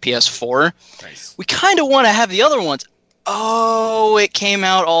came with the PS4. Nice. We kind of want to have the other ones. Oh, it came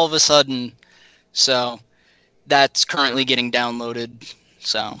out all of a sudden. So that's currently getting downloaded.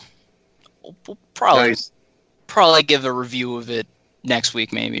 So we'll probably give a review of it next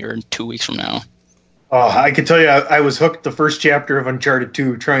week, maybe, or 2 weeks from now. Oh, I can tell you, I was hooked the first chapter of Uncharted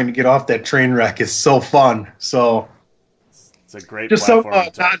 2. Trying to get off that train wreck is so fun. So it's a great just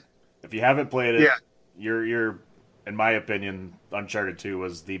platform. If you haven't played it, yeah. you're, in my opinion, Uncharted 2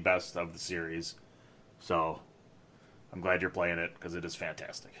 was the best of the series. So I'm glad you're playing it because it is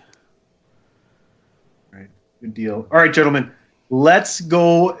fantastic. Right, good deal. All right, gentlemen, let's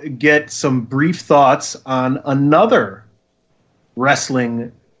go get some brief thoughts on another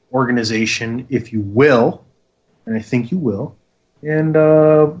wrestling organization, if you will, and I think you will. And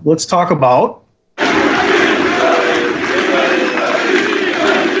let's talk about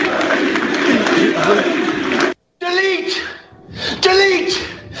Delete! Delete!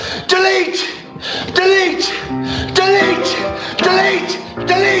 Delete! Delete! Delete! Delete! Delete!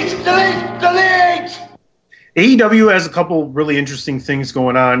 Delete! Delete! AEW has a couple really interesting things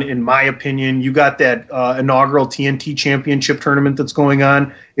going on, in my opinion. You got that inaugural TNT Championship tournament that's going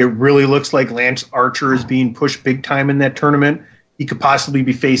on. It really looks like Lance Archer is being pushed big time in that tournament. He could possibly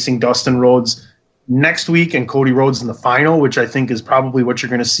be facing Dustin Rhodes next week and Cody Rhodes in the final, which I think is probably what you're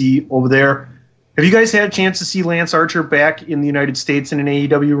going to see over there. Have you guys had a chance to see Lance Archer back in the United States in an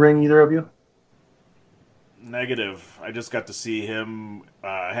AEW ring, either of you? Negative. I just got to see him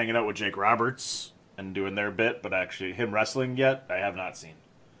hanging out with Jake Roberts and doing their bit, but actually him wrestling yet, I have not seen.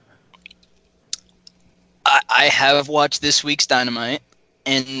 I have watched this week's Dynamite,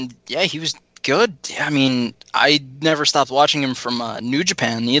 and yeah, he was good. I mean, I never stopped watching him from New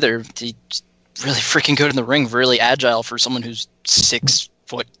Japan either. He's really freaking good in the ring, really agile for someone who's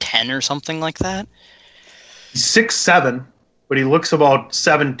 6'10" or something like that. He's 6'7", but he looks about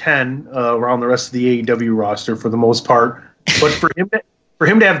 7'10" around the rest of the AEW roster for the most part. But for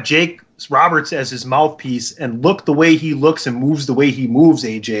him to have Jake Roberts as his mouthpiece and look the way he looks and moves the way he moves,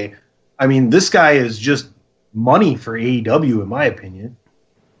 AJ, I mean, this guy is just money for AEW, in my opinion.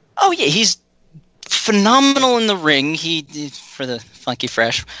 Oh yeah, he's phenomenal in the ring. He for the funky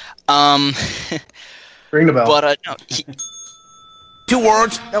fresh. Ring the bell. But no, 2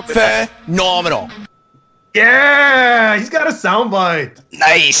 words, phenomenal. Yeah, he's got a soundbite.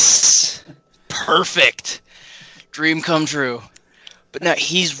 Nice, perfect, dream come true. But no,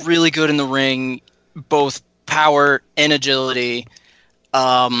 he's really good in the ring, both power and agility.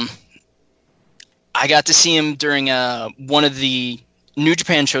 I got to see him during one of the New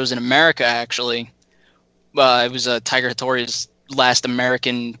Japan shows in America, actually. It was Tiger Hattori's last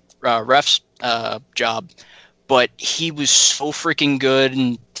American ref's job. But he was so freaking good,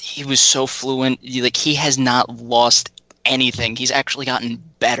 and he was so fluent. Like, he has not lost anything. He's actually gotten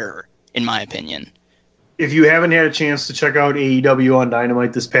better, in my opinion. If you haven't had a chance to check out AEW on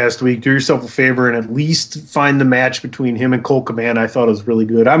Dynamite this past week, do yourself a favor and at least find the match between him and Colt Cabana. I thought it was really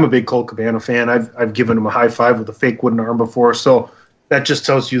good. I'm a big Colt Cabana fan. I've given him a high five with a fake wooden arm before, so that just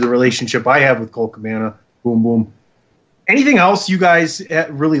tells you the relationship I have with Colt Cabana. Boom, boom. Anything else you guys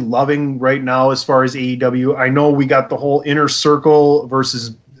really loving right now as far as AEW? I know we got the whole Inner Circle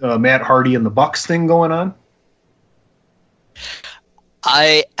versus Matt Hardy and the Bucks thing going on.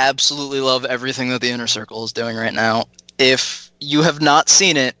 I absolutely love everything that the Inner Circle is doing right now. If you have not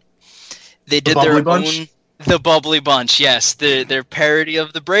seen it, they did their own The Bubbly Bunch, yes. Their parody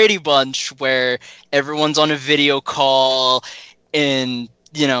of the Brady Bunch, where everyone's on a video call and,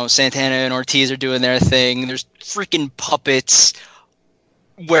 you know, Santana and Ortiz are doing their thing. There's freaking puppets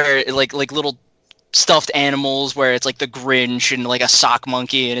where, like little stuffed animals where it's like the Grinch and like a sock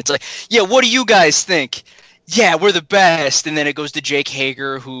monkey, and it's like, yeah, what do you guys think? Yeah, we're the best. And then it goes to Jake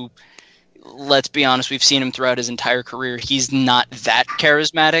Hager, who, let's be honest, we've seen him throughout his entire career. He's not that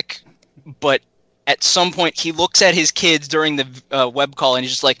charismatic, but at some point he looks at his kids during the web call and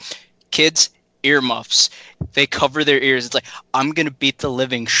he's just like, kids, earmuffs. They cover their ears. It's like, I'm going to beat the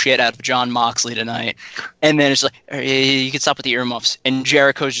living shit out of John Moxley tonight. And then it's like, hey, you can stop with the earmuffs. And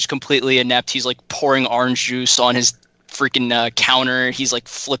Jericho's just completely inept. He's like pouring orange juice on his freaking counter. He's like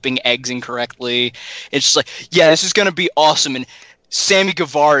flipping eggs incorrectly. It's just like, yeah, this is going to be awesome. And Sammy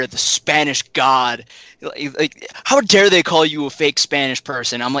Guevara, the Spanish god, like, how dare they call you a fake Spanish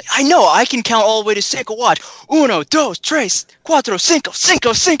person? I'm like, I know, I can count all the way to cinco. Watch. 1, 2, 3, 4, 5,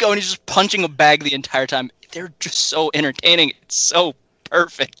 5. And he's just punching a bag the entire time. They're just so entertaining. It's so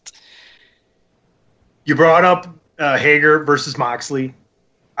perfect. You brought up Hager versus Moxley.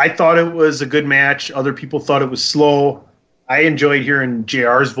 I thought it was a good match. Other people thought it was slow. I enjoyed hearing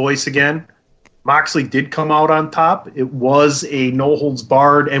JR's voice again. Moxley did come out on top. It was a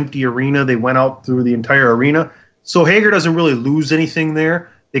no-holds-barred, empty arena. They went out through the entire arena. So Hager doesn't really lose anything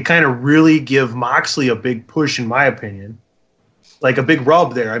there. they kind of really give Moxley a big push, in my opinion. Like a big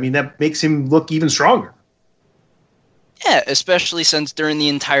rub there. I mean, that makes him look even stronger. Yeah, especially since during the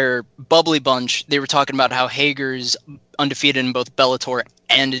entire Bubbly Bunch, they were talking about how Hager's undefeated in both Bellator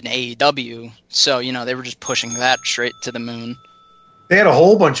and in AEW. So, they were just pushing that straight to the moon. They had a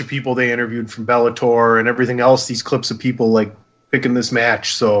whole bunch of people they interviewed from Bellator and everything else. These clips of people like picking this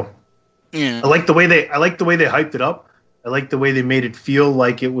match. So I like the way they hyped it up. I like the way they made it feel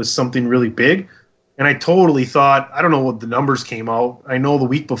like it was something really big. And I totally thought, I don't know what the numbers came out. I know the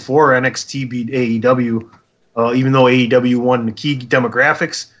week before NXT beat AEW, even though AEW won the key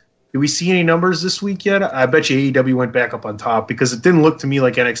demographics. Did we see any numbers this week yet? I bet you AEW went back up on top because it didn't look to me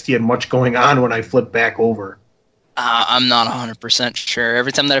like NXT had much going on when I flipped back over. I'm not 100% sure.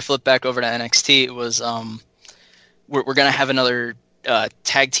 Every time that I flipped back over to NXT, it was we're going to have another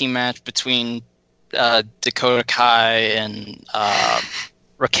tag team match between Dakota Kai and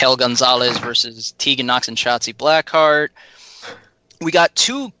Raquel Gonzalez versus Tegan Nox and Shotzi Blackheart. We got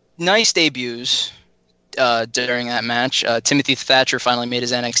two nice debuts during that match. Timothy Thatcher finally made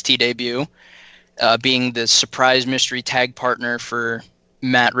his NXT debut, being the surprise mystery tag partner for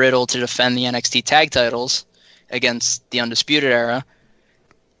Matt Riddle to defend the NXT tag titles against the Undisputed Era.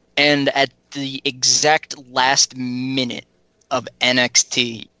 And at the exact last minute of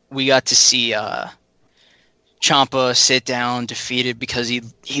NXT, we got to see Ciampa sit down defeated because he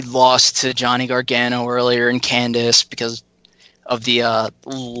lost to Johnny Gargano earlier in Candice because of the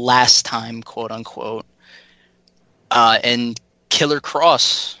last time, quote unquote. And Killer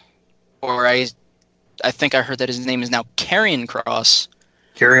Cross, or I think I heard that his name is now Karrion Kross.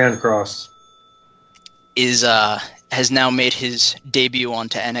 Karrion Kross has now made his debut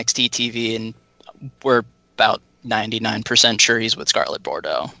onto NXT TV, and we're about 99% sure he's with Scarlett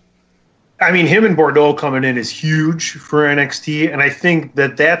Bordeaux. I mean, him and Bordeaux coming in is huge for NXT, and I think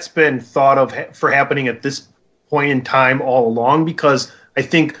that that's been thought of for happening at this point in time all along, because I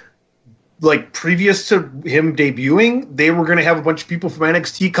think, like, previous to him debuting, they were going to have a bunch of people from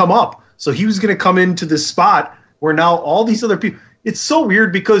NXT come up. So he was going to come into this spot where now all these other people... It's so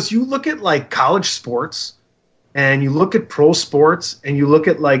weird because you look at, like, college sports, and you look at pro sports, and you look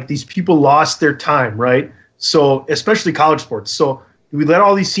at, like, these people lost their time, right? So, especially college sports. So do we let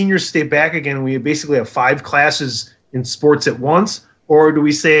all these seniors stay back again and we basically have 5 classes in sports at once? Or do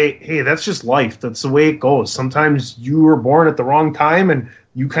we say, hey, that's just life. That's the way it goes. Sometimes you were born at the wrong time and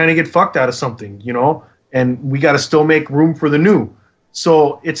you kind of get fucked out of something, and we got to still make room for the new.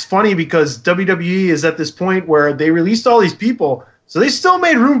 So it's funny because WWE is at this point where they released all these people, so they still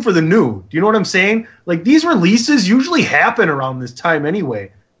made room for the new. Do you know what I'm saying? Like, these releases usually happen around this time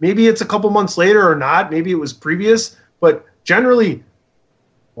anyway. Maybe it's a couple months later or not. Maybe it was previous. But generally,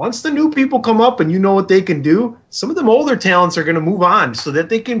 once the new people come up and you know what they can do, some of them older talents are going to move on so that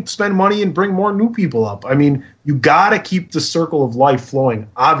they can spend money and bring more new people up. I mean, you got to keep the circle of life flowing,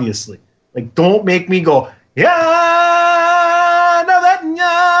 obviously. Like, don't make me go, yeah, no, that,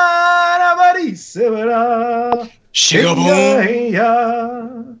 nobody,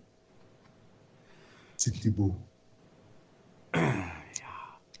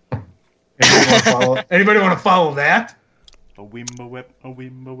 Anybody want to follow that? A wimba whip, a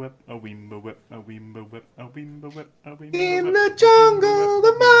wimba whip, a wimba whip, a wimba whip, a wimba whip, a wimba whip. In the jungle,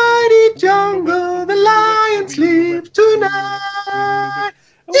 the mighty jungle, the lion sleeps tonight.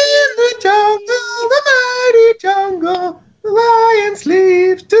 In the jungle, the mighty jungle, the lion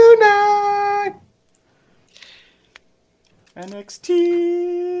sleeps tonight. NXT.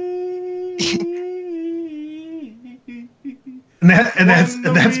 and that's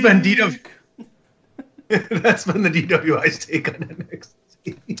been DW. That's been the DWI's take on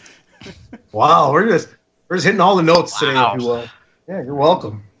NXT. Wow, we're just hitting all the notes today, if you will. Yeah, you're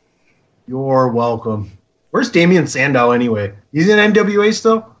welcome. You're welcome. Where's Damian Sandow anyway? He's in NWA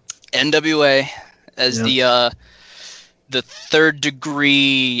still? NWA as the third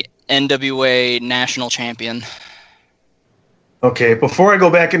degree NWA national champion. Okay, before I go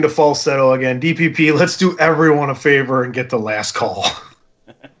back into falsetto again, DPP, let's do everyone a favor and get the last call.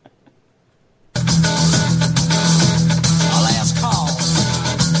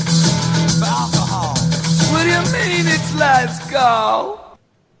 What do you mean it's last call?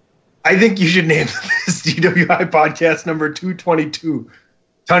 I think you should name this DWI podcast number 222.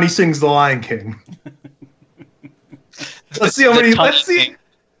 Tunney sings The Lion King. Let's see how many. Let's see.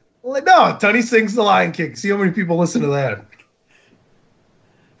 No, Tunney sings The Lion King. See how many people listen to that.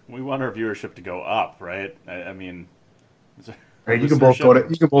 We want our viewership to go up, right? I mean, right? You can both go to.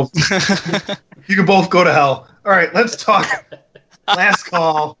 You can both. You can both go to hell. All right, let's talk. Last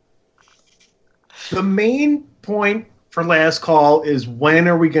call. The main point for last call is, when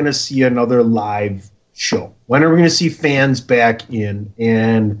are we going to see another live show? When are we going to see fans back in?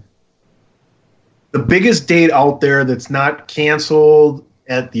 And the biggest date out there that's not canceled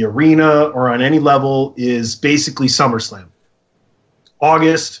at the arena or on any level is basically SummerSlam.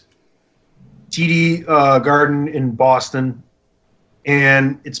 August, TD Garden in Boston.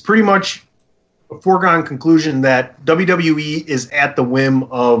 And it's pretty much a foregone conclusion that WWE is at the whim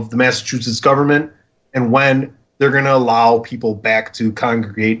of the Massachusetts government and when they're going to allow people back to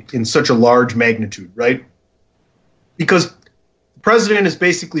congregate in such a large magnitude, right? Because the president has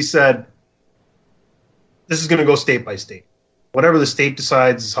basically said, this is going to go state by state. Whatever the state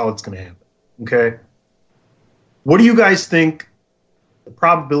decides is how it's going to happen, okay? What do you guys think the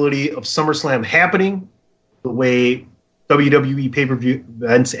probability of SummerSlam happening the way WWE pay-per-view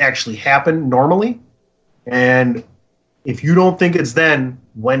events actually happen normally? And if you don't think it's then,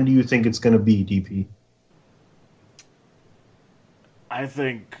 when do you think it's going to be, DP? I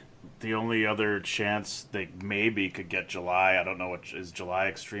think the only other chance they maybe could get July, I don't know what is July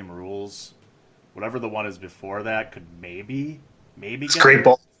Extreme Rules. Whatever the one is before that could maybe it's get Great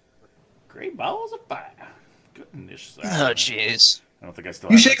Ball. Great Balls of Fire. Goodness. Oh, jeez. I don't think I still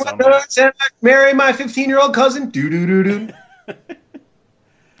You have shake that my sound nuts and I marry my 15-year-old cousin. Do-do-do-do.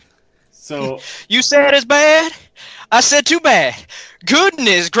 So You said it's bad? I said too bad.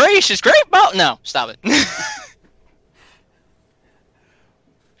 Goodness gracious, Great Ball. No, stop it.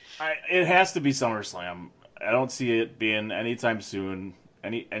 it has to be SummerSlam. I don't see it being anytime soon,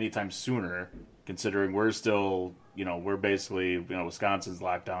 anytime sooner, considering we're still, we're basically, Wisconsin's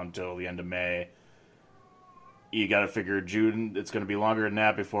locked down until the end of May. You got to figure June, it's going to be longer than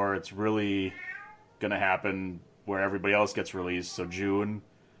that before it's really going to happen where everybody else gets released. So June,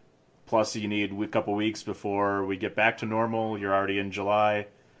 plus you need a couple weeks before we get back to normal. You're already in July.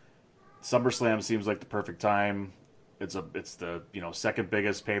 SummerSlam seems like the perfect time. It's the second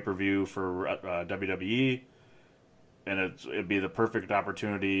biggest pay-per-view for WWE, and it'd be the perfect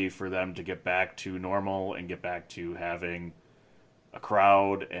opportunity for them to get back to normal and get back to having a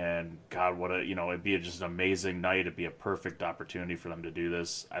crowd. And God, it'd be just an amazing night. It'd be a perfect opportunity for them to do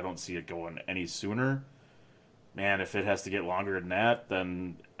this. I don't see it going any sooner. Man, if it has to get longer than that,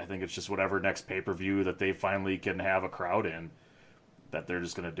 then I think it's just whatever next pay-per-view that they finally can have a crowd in, that they're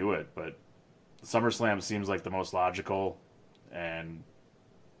just going to do it. But SummerSlam seems like the most logical and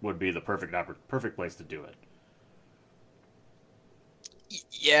would be the perfect place to do it.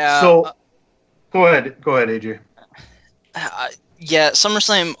 Yeah. So, go ahead, AJ. Yeah,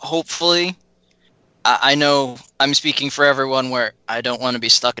 SummerSlam, hopefully. I know I'm speaking for everyone where I don't want to be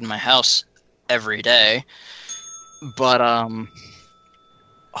stuck in my house every day. But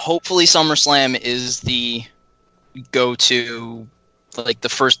hopefully SummerSlam is the go-to, like the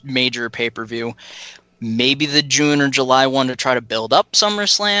first major pay-per-view. Maybe the June or July one to try to build up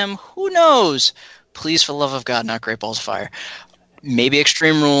SummerSlam. Who knows? Please, for the love of God, not Great Balls of Fire. Maybe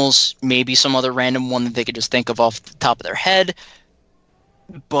Extreme Rules. Maybe some other random one that they could just think of off the top of their head.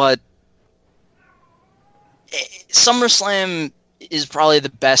 But SummerSlam is probably the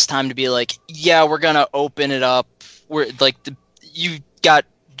best time to be like, yeah, we're going to open it up. We're like, you got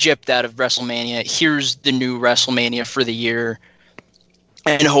gypped out of WrestleMania. Here's the new WrestleMania for the year.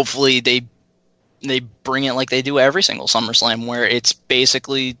 And hopefully they bring it like they do every single SummerSlam, where it's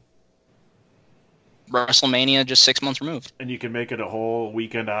basically WrestleMania just 6 months removed. And you can make it a whole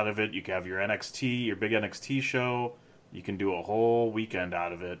weekend out of it. You can have your NXT, your big NXT show. You can do a whole weekend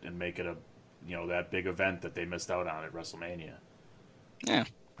out of it and make it that big event that they missed out on at WrestleMania. Yeah.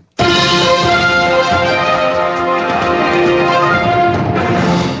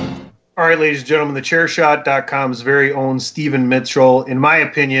 All right, ladies and gentlemen, thechairshot.com's very own Stephen Mitchell, in my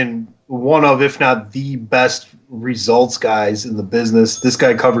opinion, one of, if not the best results guys in the business. This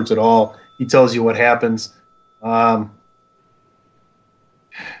guy covers it all. He tells you what happens.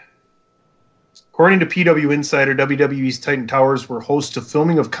 According to PW Insider, WWE's Titan Towers were host to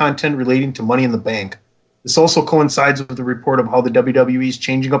filming of content relating to Money in the Bank. This also coincides with the report of how the WWE is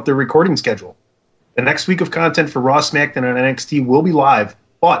changing up their recording schedule. The next week of content for Raw, SmackDown, and NXT will be live,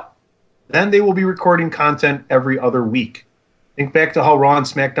 but then they will be recording content every other week. Think back to how Raw and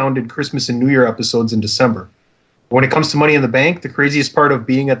SmackDown did Christmas and New Year episodes in December. When it comes to Money in the Bank, the craziest part of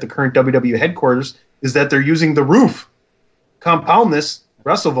being at the current WWE headquarters is that they're using the roof. Compound this,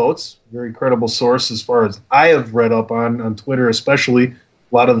 WrestleVotes, very credible source as far as I have read up on Twitter especially, a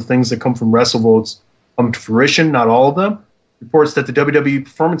lot of the things that come from WrestleVotes come to fruition, not all of them, reports that the WWE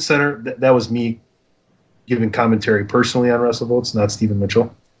Performance Center, that was me giving commentary personally on WrestleVotes, not Stephen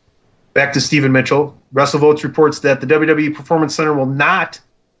Mitchell. Back to Stephen Mitchell. WrestleVotes reports that the WWE Performance Center will not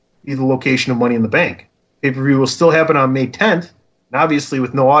be the location of Money in the Bank. Pay-per-view will still happen on May 10th, and obviously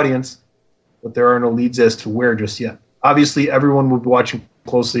with no audience, but there are no leads as to where just yet. Obviously, everyone will be watching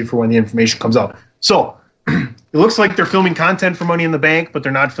closely for when the information comes out. So, it looks like they're filming content for Money in the Bank, but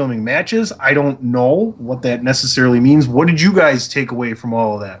they're not filming matches. I don't know what that necessarily means. What did you guys take away from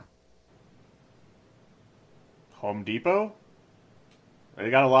all of that? Home Depot? They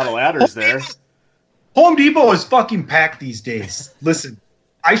got a lot of ladders there. Home Depot is fucking packed these days. Listen,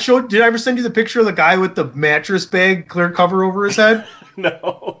 did I ever send you the picture of the guy with the mattress bag clear cover over his head?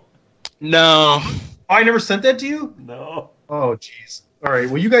 No. No. Oh, I never sent that to you? No. Oh, jeez. All right,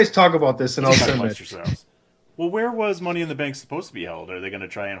 well, you guys talk about this, and I'll send it. Yourselves. Well, where was Money in the Bank supposed to be held? Are they going to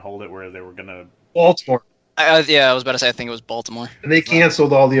try and hold it where they were going to... Baltimore. Yeah, I was about to say, I think it was Baltimore. And they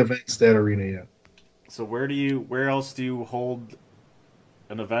canceled all the events at that arena yet. So where else do you hold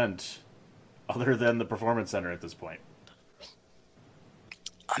an event other than the Performance Center at this point?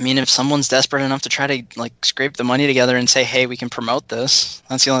 I mean, if someone's desperate enough to try to scrape the money together and say, "Hey, we can promote this,"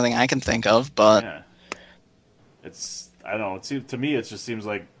 that's the only thing I can think of. But yeah. I don't know. To me, it just seems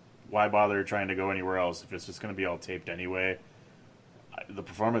like why bother trying to go anywhere else if it's just going to be all taped anyway. The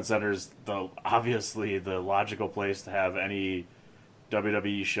Performance Center is obviously the logical place to have any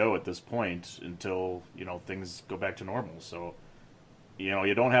WWE show at this point until things go back to normal. So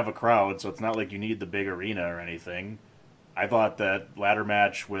you don't have a crowd, so it's not like you need the big arena or anything. I thought that ladder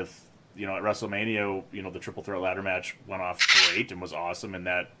match with, at WrestleMania, the triple threat ladder match went off great and was awesome in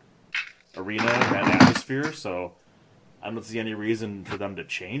that arena, in that atmosphere. So I don't see any reason for them to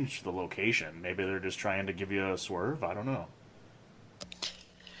change the location. Maybe they're just trying to give you a swerve. I don't know.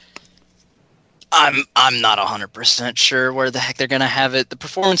 I'm not 100% sure where the heck they're going to have it. The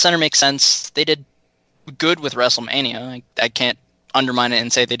Performance Center makes sense. They did good with WrestleMania. I can't undermine it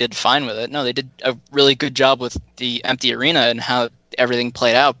and say they did fine with it. No, they did a really good job with the empty arena and how everything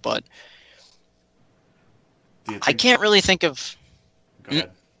played out, but I can't really think of... Go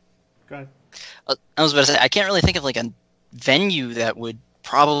ahead. I was about to say, I can't really think of a venue that would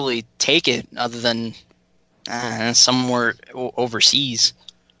probably take it other than somewhere overseas.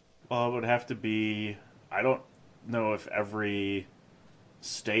 Well, it would have to be... I don't know if every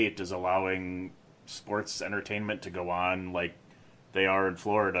state is allowing sports entertainment to go on like they are in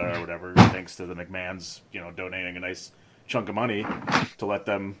Florida or whatever, thanks to the McMahons, donating a nice chunk of money to let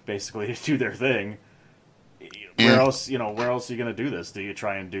them basically do their thing. Where else are you going to do this? Do you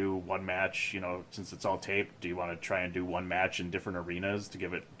try and do one match, since it's all taped, do you want to try and do one match in different arenas to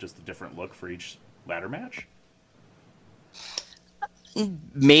give it just a different look for each ladder match?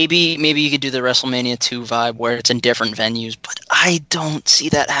 Maybe you could do the WrestleMania 2 vibe where it's in different venues, but I don't see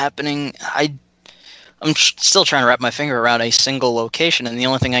that happening. I'm still trying to wrap my finger around a single location, and the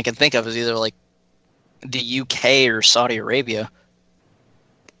only thing I can think of is either the UK or Saudi Arabia.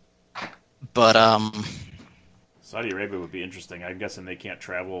 But Saudi Arabia would be interesting. I'm guessing they can't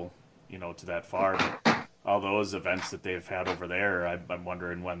travel, to that far. But all those events that they've had over there, I'm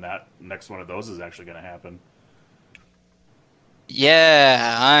wondering when that next one of those is actually going to happen.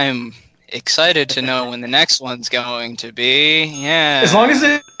 Yeah, I'm excited to know when the next one's going to be. Yeah. As long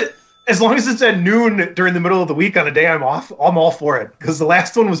as it's at noon during the middle of the week on a day I'm off, I'm all for it. Because the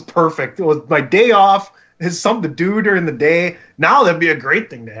last one was perfect. It was my day off. It's something to do during the day. Now that'd be a great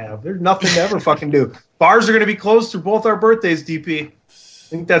thing to have. There's nothing to ever fucking do. Bars are going to be closed through both our birthdays, DP. I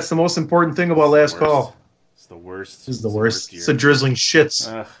think that's the most important thing about Last Call. It's the worst. It's the worst. It's the drizzling shits.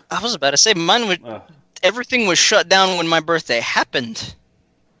 I was about to say, mine would... Everything was shut down when my birthday happened.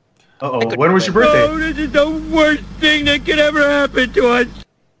 Uh-oh. When was your birthday? Oh, this is the worst thing that could ever happen to us.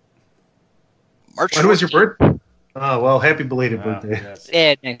 March 14th. When was your birthday? Oh, well, happy belated birthday. Yes.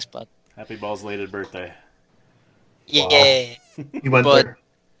 Yeah, thanks, bud. Happy balls-lated birthday. Yeah. Wow. You went there.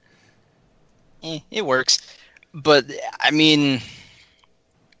 It works. But, I mean,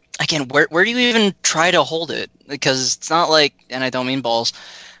 again, where do you even try to hold it? Because it's not like, and I don't mean balls,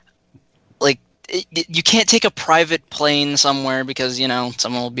 you can't take a private plane somewhere because,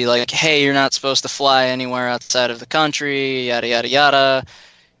 someone will be like, hey, you're not supposed to fly anywhere outside of the country, yada, yada, yada.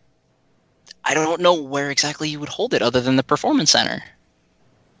 I don't know where exactly you would hold it other than the Performance Center.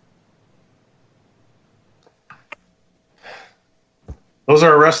 Those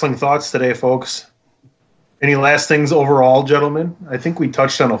are our wrestling thoughts today, folks. Any last things overall, gentlemen? I think we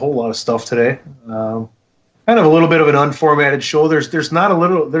touched on a whole lot of stuff today. Kind of a little bit of an unformatted show. There's not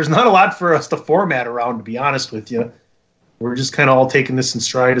a lot for us to format around, to be honest with you. We're just kind of all taking this in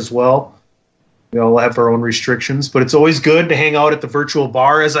stride as well. We all have our own restrictions, but it's always good to hang out at the virtual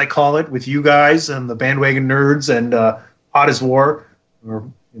bar, as I call it, with you guys and the bandwagon nerds and Hot as War, or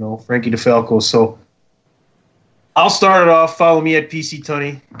Frankie DeFalco. So I'll start it off. Follow me at PC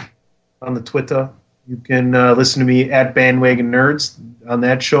Tunney on the Twitter. You can listen to me at Bandwagon Nerds on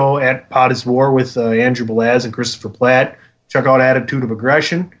that show, at Pod is War with Andrew Belaz and Christopher Platt. Check out Attitude of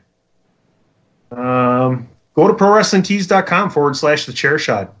Aggression. Go to ProWrestlingTees.com/The Chair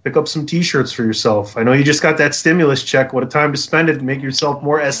Shot. Pick up some T-shirts for yourself. I know you just got that stimulus check. What a time to spend it and make yourself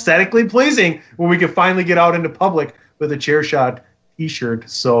more aesthetically pleasing when we can finally get out into public with a Chair Shot T-shirt.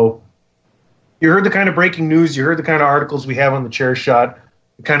 So you heard the kind of breaking news. You heard the kind of articles we have on the Chair Shot,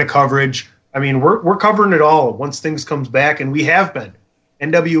 the kind of coverage. I mean, we're covering it all once things comes back, and we have been.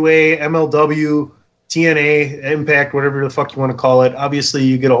 NWA, MLW, TNA, Impact, whatever the fuck you want to call it. Obviously,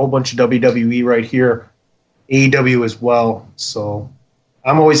 you get a whole bunch of WWE right here. AEW as well. So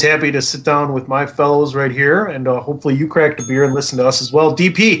I'm always happy to sit down with my fellows right here, and hopefully you cracked a beer and listen to us as well.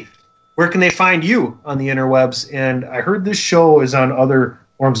 DP, where can they find you on the interwebs? And I heard this show is on other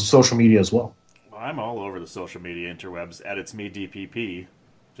forms of social media as well. Well, I'm all over the social media interwebs at It's Me DPP.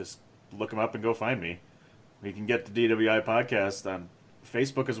 Just look them up and go find me. You can get the DWI podcast on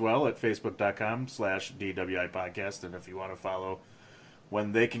Facebook as well at facebook.com/DWI podcast. And if you want to follow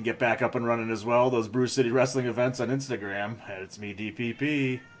when they can get back up and running as well, those Brew City Wrestling events on Instagram, It's Me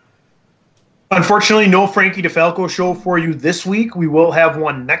DPP. Unfortunately, no Frankie DeFalco show for you this week. We will have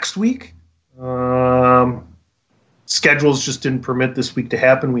one next week. Schedules just didn't permit this week to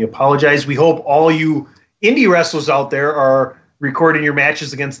happen. We apologize. We hope all you indie wrestlers out there are recording your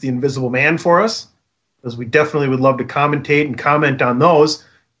matches against the Invisible Man for us, because we definitely would love to commentate and comment on those.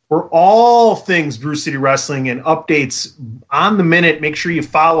 For all things Brew City Wrestling and updates on the minute, make sure you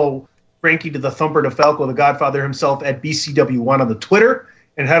follow Frankie to the Thumper DeFalco, the Godfather himself, at BCW1 on the Twitter,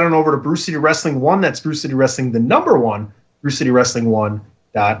 and head on over to Brew City Wrestling 1. That's Brew City Wrestling, the number 1,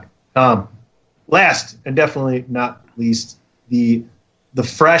 BrewCityWrestling1.com. Last, and definitely not least, the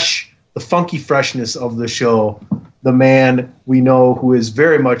funky freshness of the show, the man we know who is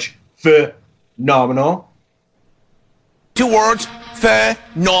very much phenomenal. 2 words,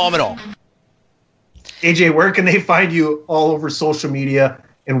 phenomenal. AJ, where can they find you all over social media?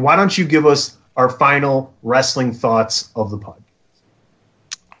 And why don't you give us our final wrestling thoughts of the podcast?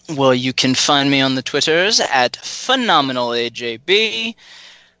 Well, you can find me on the Twitters at PhenomenalAJB.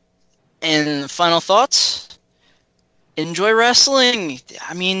 And final thoughts? Enjoy wrestling.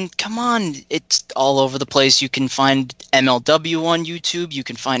 I mean, come on. It's all over the place. You can find MLW on YouTube. You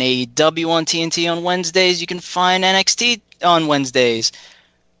can find AEW on TNT on Wednesdays. You can find NXT on Wednesdays.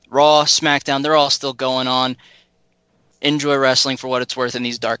 Raw, SmackDown, they're all still going on. Enjoy wrestling for what it's worth in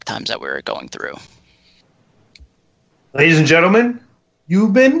these dark times that we're going through. Ladies and gentlemen,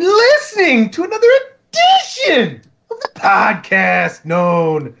 you've been listening to another edition of the podcast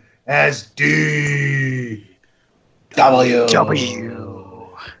known as DW.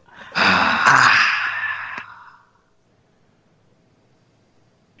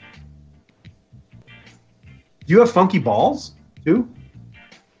 Do you have funky balls, too?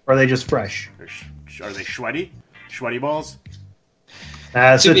 Or are they just fresh? Are they sweaty? Sweaty balls?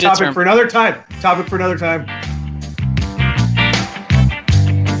 It's a topic for another time.